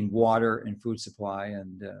 including water and food supply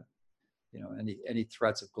and you know, any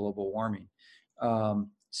threats of global warming.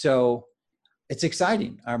 So it's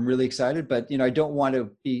exciting. I'm really excited, but, you know, I don't want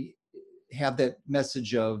to have that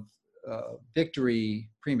message of victory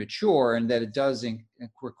premature, and that it does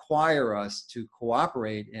require us to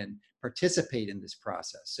cooperate and participate in this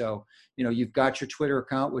process. So, you know, you've got your Twitter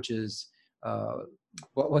account, which is,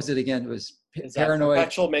 what was it again? It was Paranoid.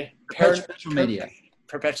 Perpetual Maniac.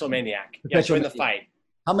 Perpetual Maniac. Yeah, join the fight.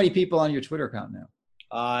 How many people on your Twitter account now?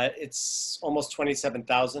 It's almost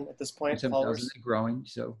 27,000 at this point. 27,000, growing,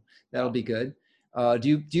 so that'll be good.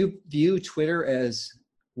 Do you view Twitter as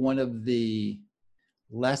one of the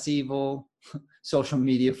less evil social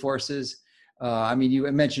media forces? I mean,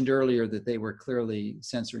 you mentioned earlier that they were clearly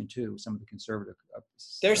censoring too, some of the conservative.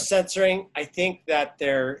 They're censoring. I think that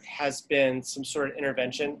there has been some sort of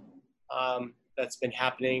intervention that's been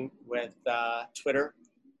happening with Twitter.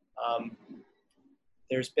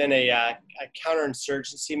 There's been a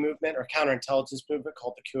counterinsurgency movement or counterintelligence movement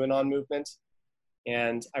called the QAnon movement.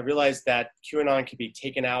 And I realized that QAnon can be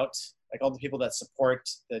taken out. Like, all the people that support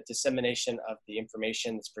the dissemination of the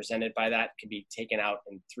information that's presented by that can be taken out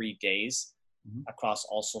in 3 days across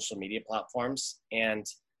all social media platforms. And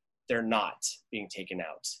they're not being taken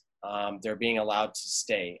out. They're being allowed to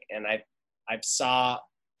stay. And I saw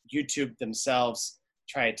YouTube themselves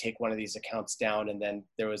try to take one of these accounts down. And then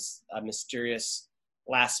there was a mysterious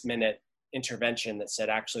last minute intervention that said,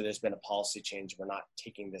 actually, there's been a policy change. We're not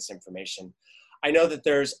taking this information. I know that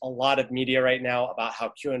there's a lot of media right now about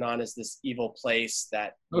how QAnon is this evil place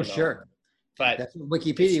that. Oh, sure. But that's what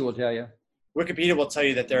Wikipedia will tell you. Wikipedia will tell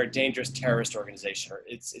you that they're a dangerous terrorist organization.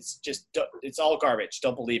 It's all garbage.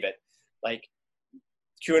 Don't believe it. Like,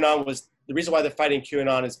 QAnon was, the reason why they're fighting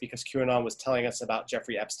QAnon is because QAnon was telling us about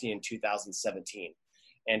Jeffrey Epstein in 2017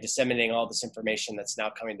 and disseminating all this information that's now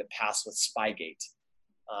coming to pass with Spygate.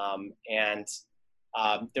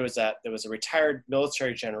 There was a retired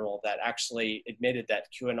military general that actually admitted that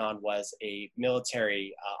QAnon was a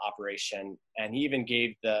military operation, and he even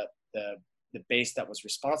gave the base that was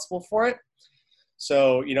responsible for it.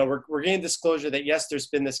 So, you know, we're getting disclosure that yes, there's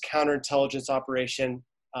been this counterintelligence operation,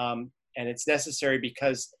 and it's necessary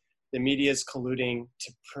because the media is colluding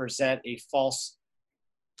to present a false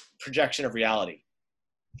projection of reality.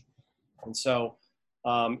 And so,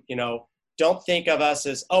 you know, don't think of us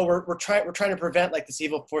as, oh, we're trying to prevent like this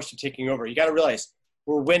evil force from taking over. You got to realize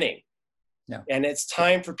we're winning. Yeah. And it's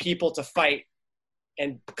time for people to fight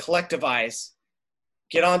and collectivize.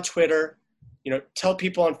 Get on Twitter, you know, tell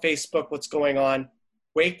people on Facebook what's going on,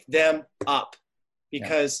 wake them up,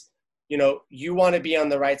 because you want to be on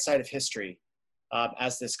the right side of history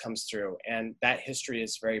as this comes through, and that history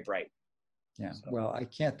is very bright. Yeah, well, I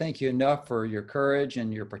can't thank you enough for your courage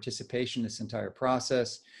and your participation in this entire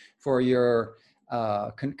process, for your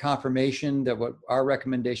confirmation that what our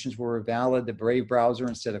recommendations were valid, the Brave browser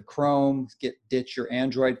instead of Chrome, ditch your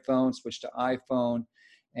Android phone, switch to iPhone,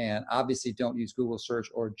 and obviously don't use Google search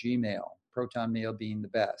or Gmail, Proton Mail being the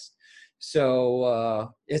best.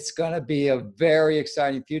 So it's going to be a very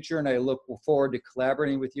exciting future, and I look forward to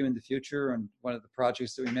collaborating with you in the future on one of the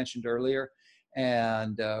projects that we mentioned earlier,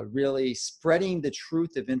 and really spreading the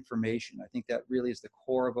truth of information. I think that really is the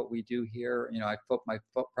core of what we do here. My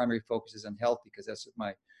primary focus is on health because that's what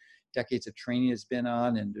my decades of training has been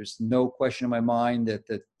on, and there's no question in my mind that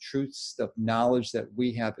the truths of knowledge that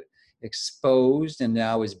we have exposed and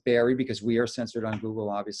now is buried because we are censored on Google,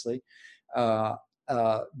 obviously,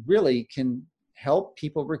 really can help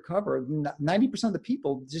people recover. 90% of the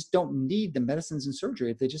people just don't need the medicines and surgery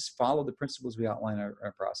if they just follow the principles we outline in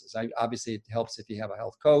our process. Obviously, it helps if you have a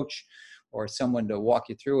health coach or someone to walk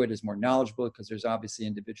you through it is more knowledgeable, because there's obviously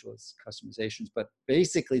individual customizations, but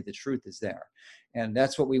basically the truth is there. And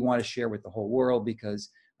that's what we want to share with the whole world, because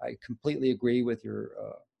I completely agree with your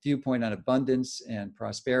viewpoint on abundance and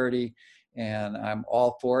prosperity, and I'm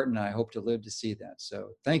all for it, and I hope to live to see that.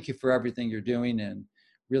 So thank you for everything you're doing, and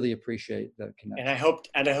really appreciate the connection.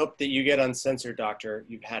 And I hope that you get uncensored, Doctor.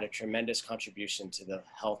 You've had a tremendous contribution to the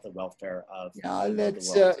health and welfare of the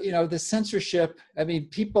world. The censorship. I mean,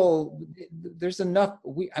 people. There's enough.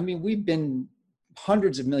 We've been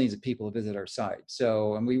hundreds of millions of people visit our site.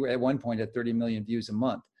 So, and we were at one point at 30 million views a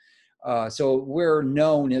month. So we're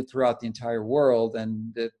known throughout the entire world,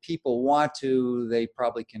 and if people want to, they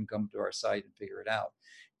probably can come to our site and figure it out.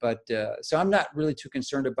 But so I'm not really too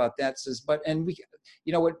concerned about that.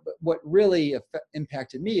 What really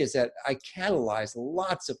impacted me is that I catalyzed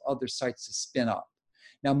lots of other sites to spin up.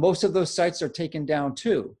 Now, most of those sites are taken down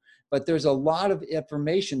too, but there's a lot of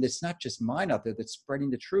information that's not just mine out there that's spreading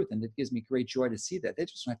the truth, and it gives me great joy to see that. They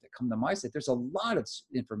just don't have to come to my site. There's a lot of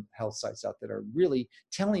health sites out that are really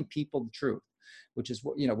telling people the truth, which is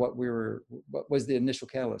what was the initial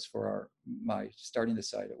catalyst for my starting the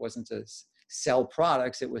site. It wasn't to sell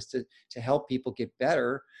products, it was to help people get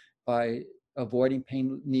better by avoiding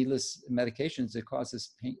needless medications that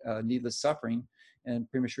causes needless suffering and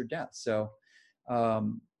premature death. So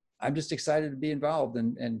I'm just excited to be involved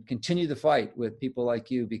and continue the fight with people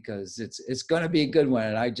like you, because it's going to be a good one,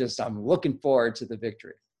 and I'm looking forward to the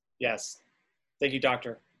victory. Yes. Thank you,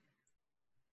 Doctor.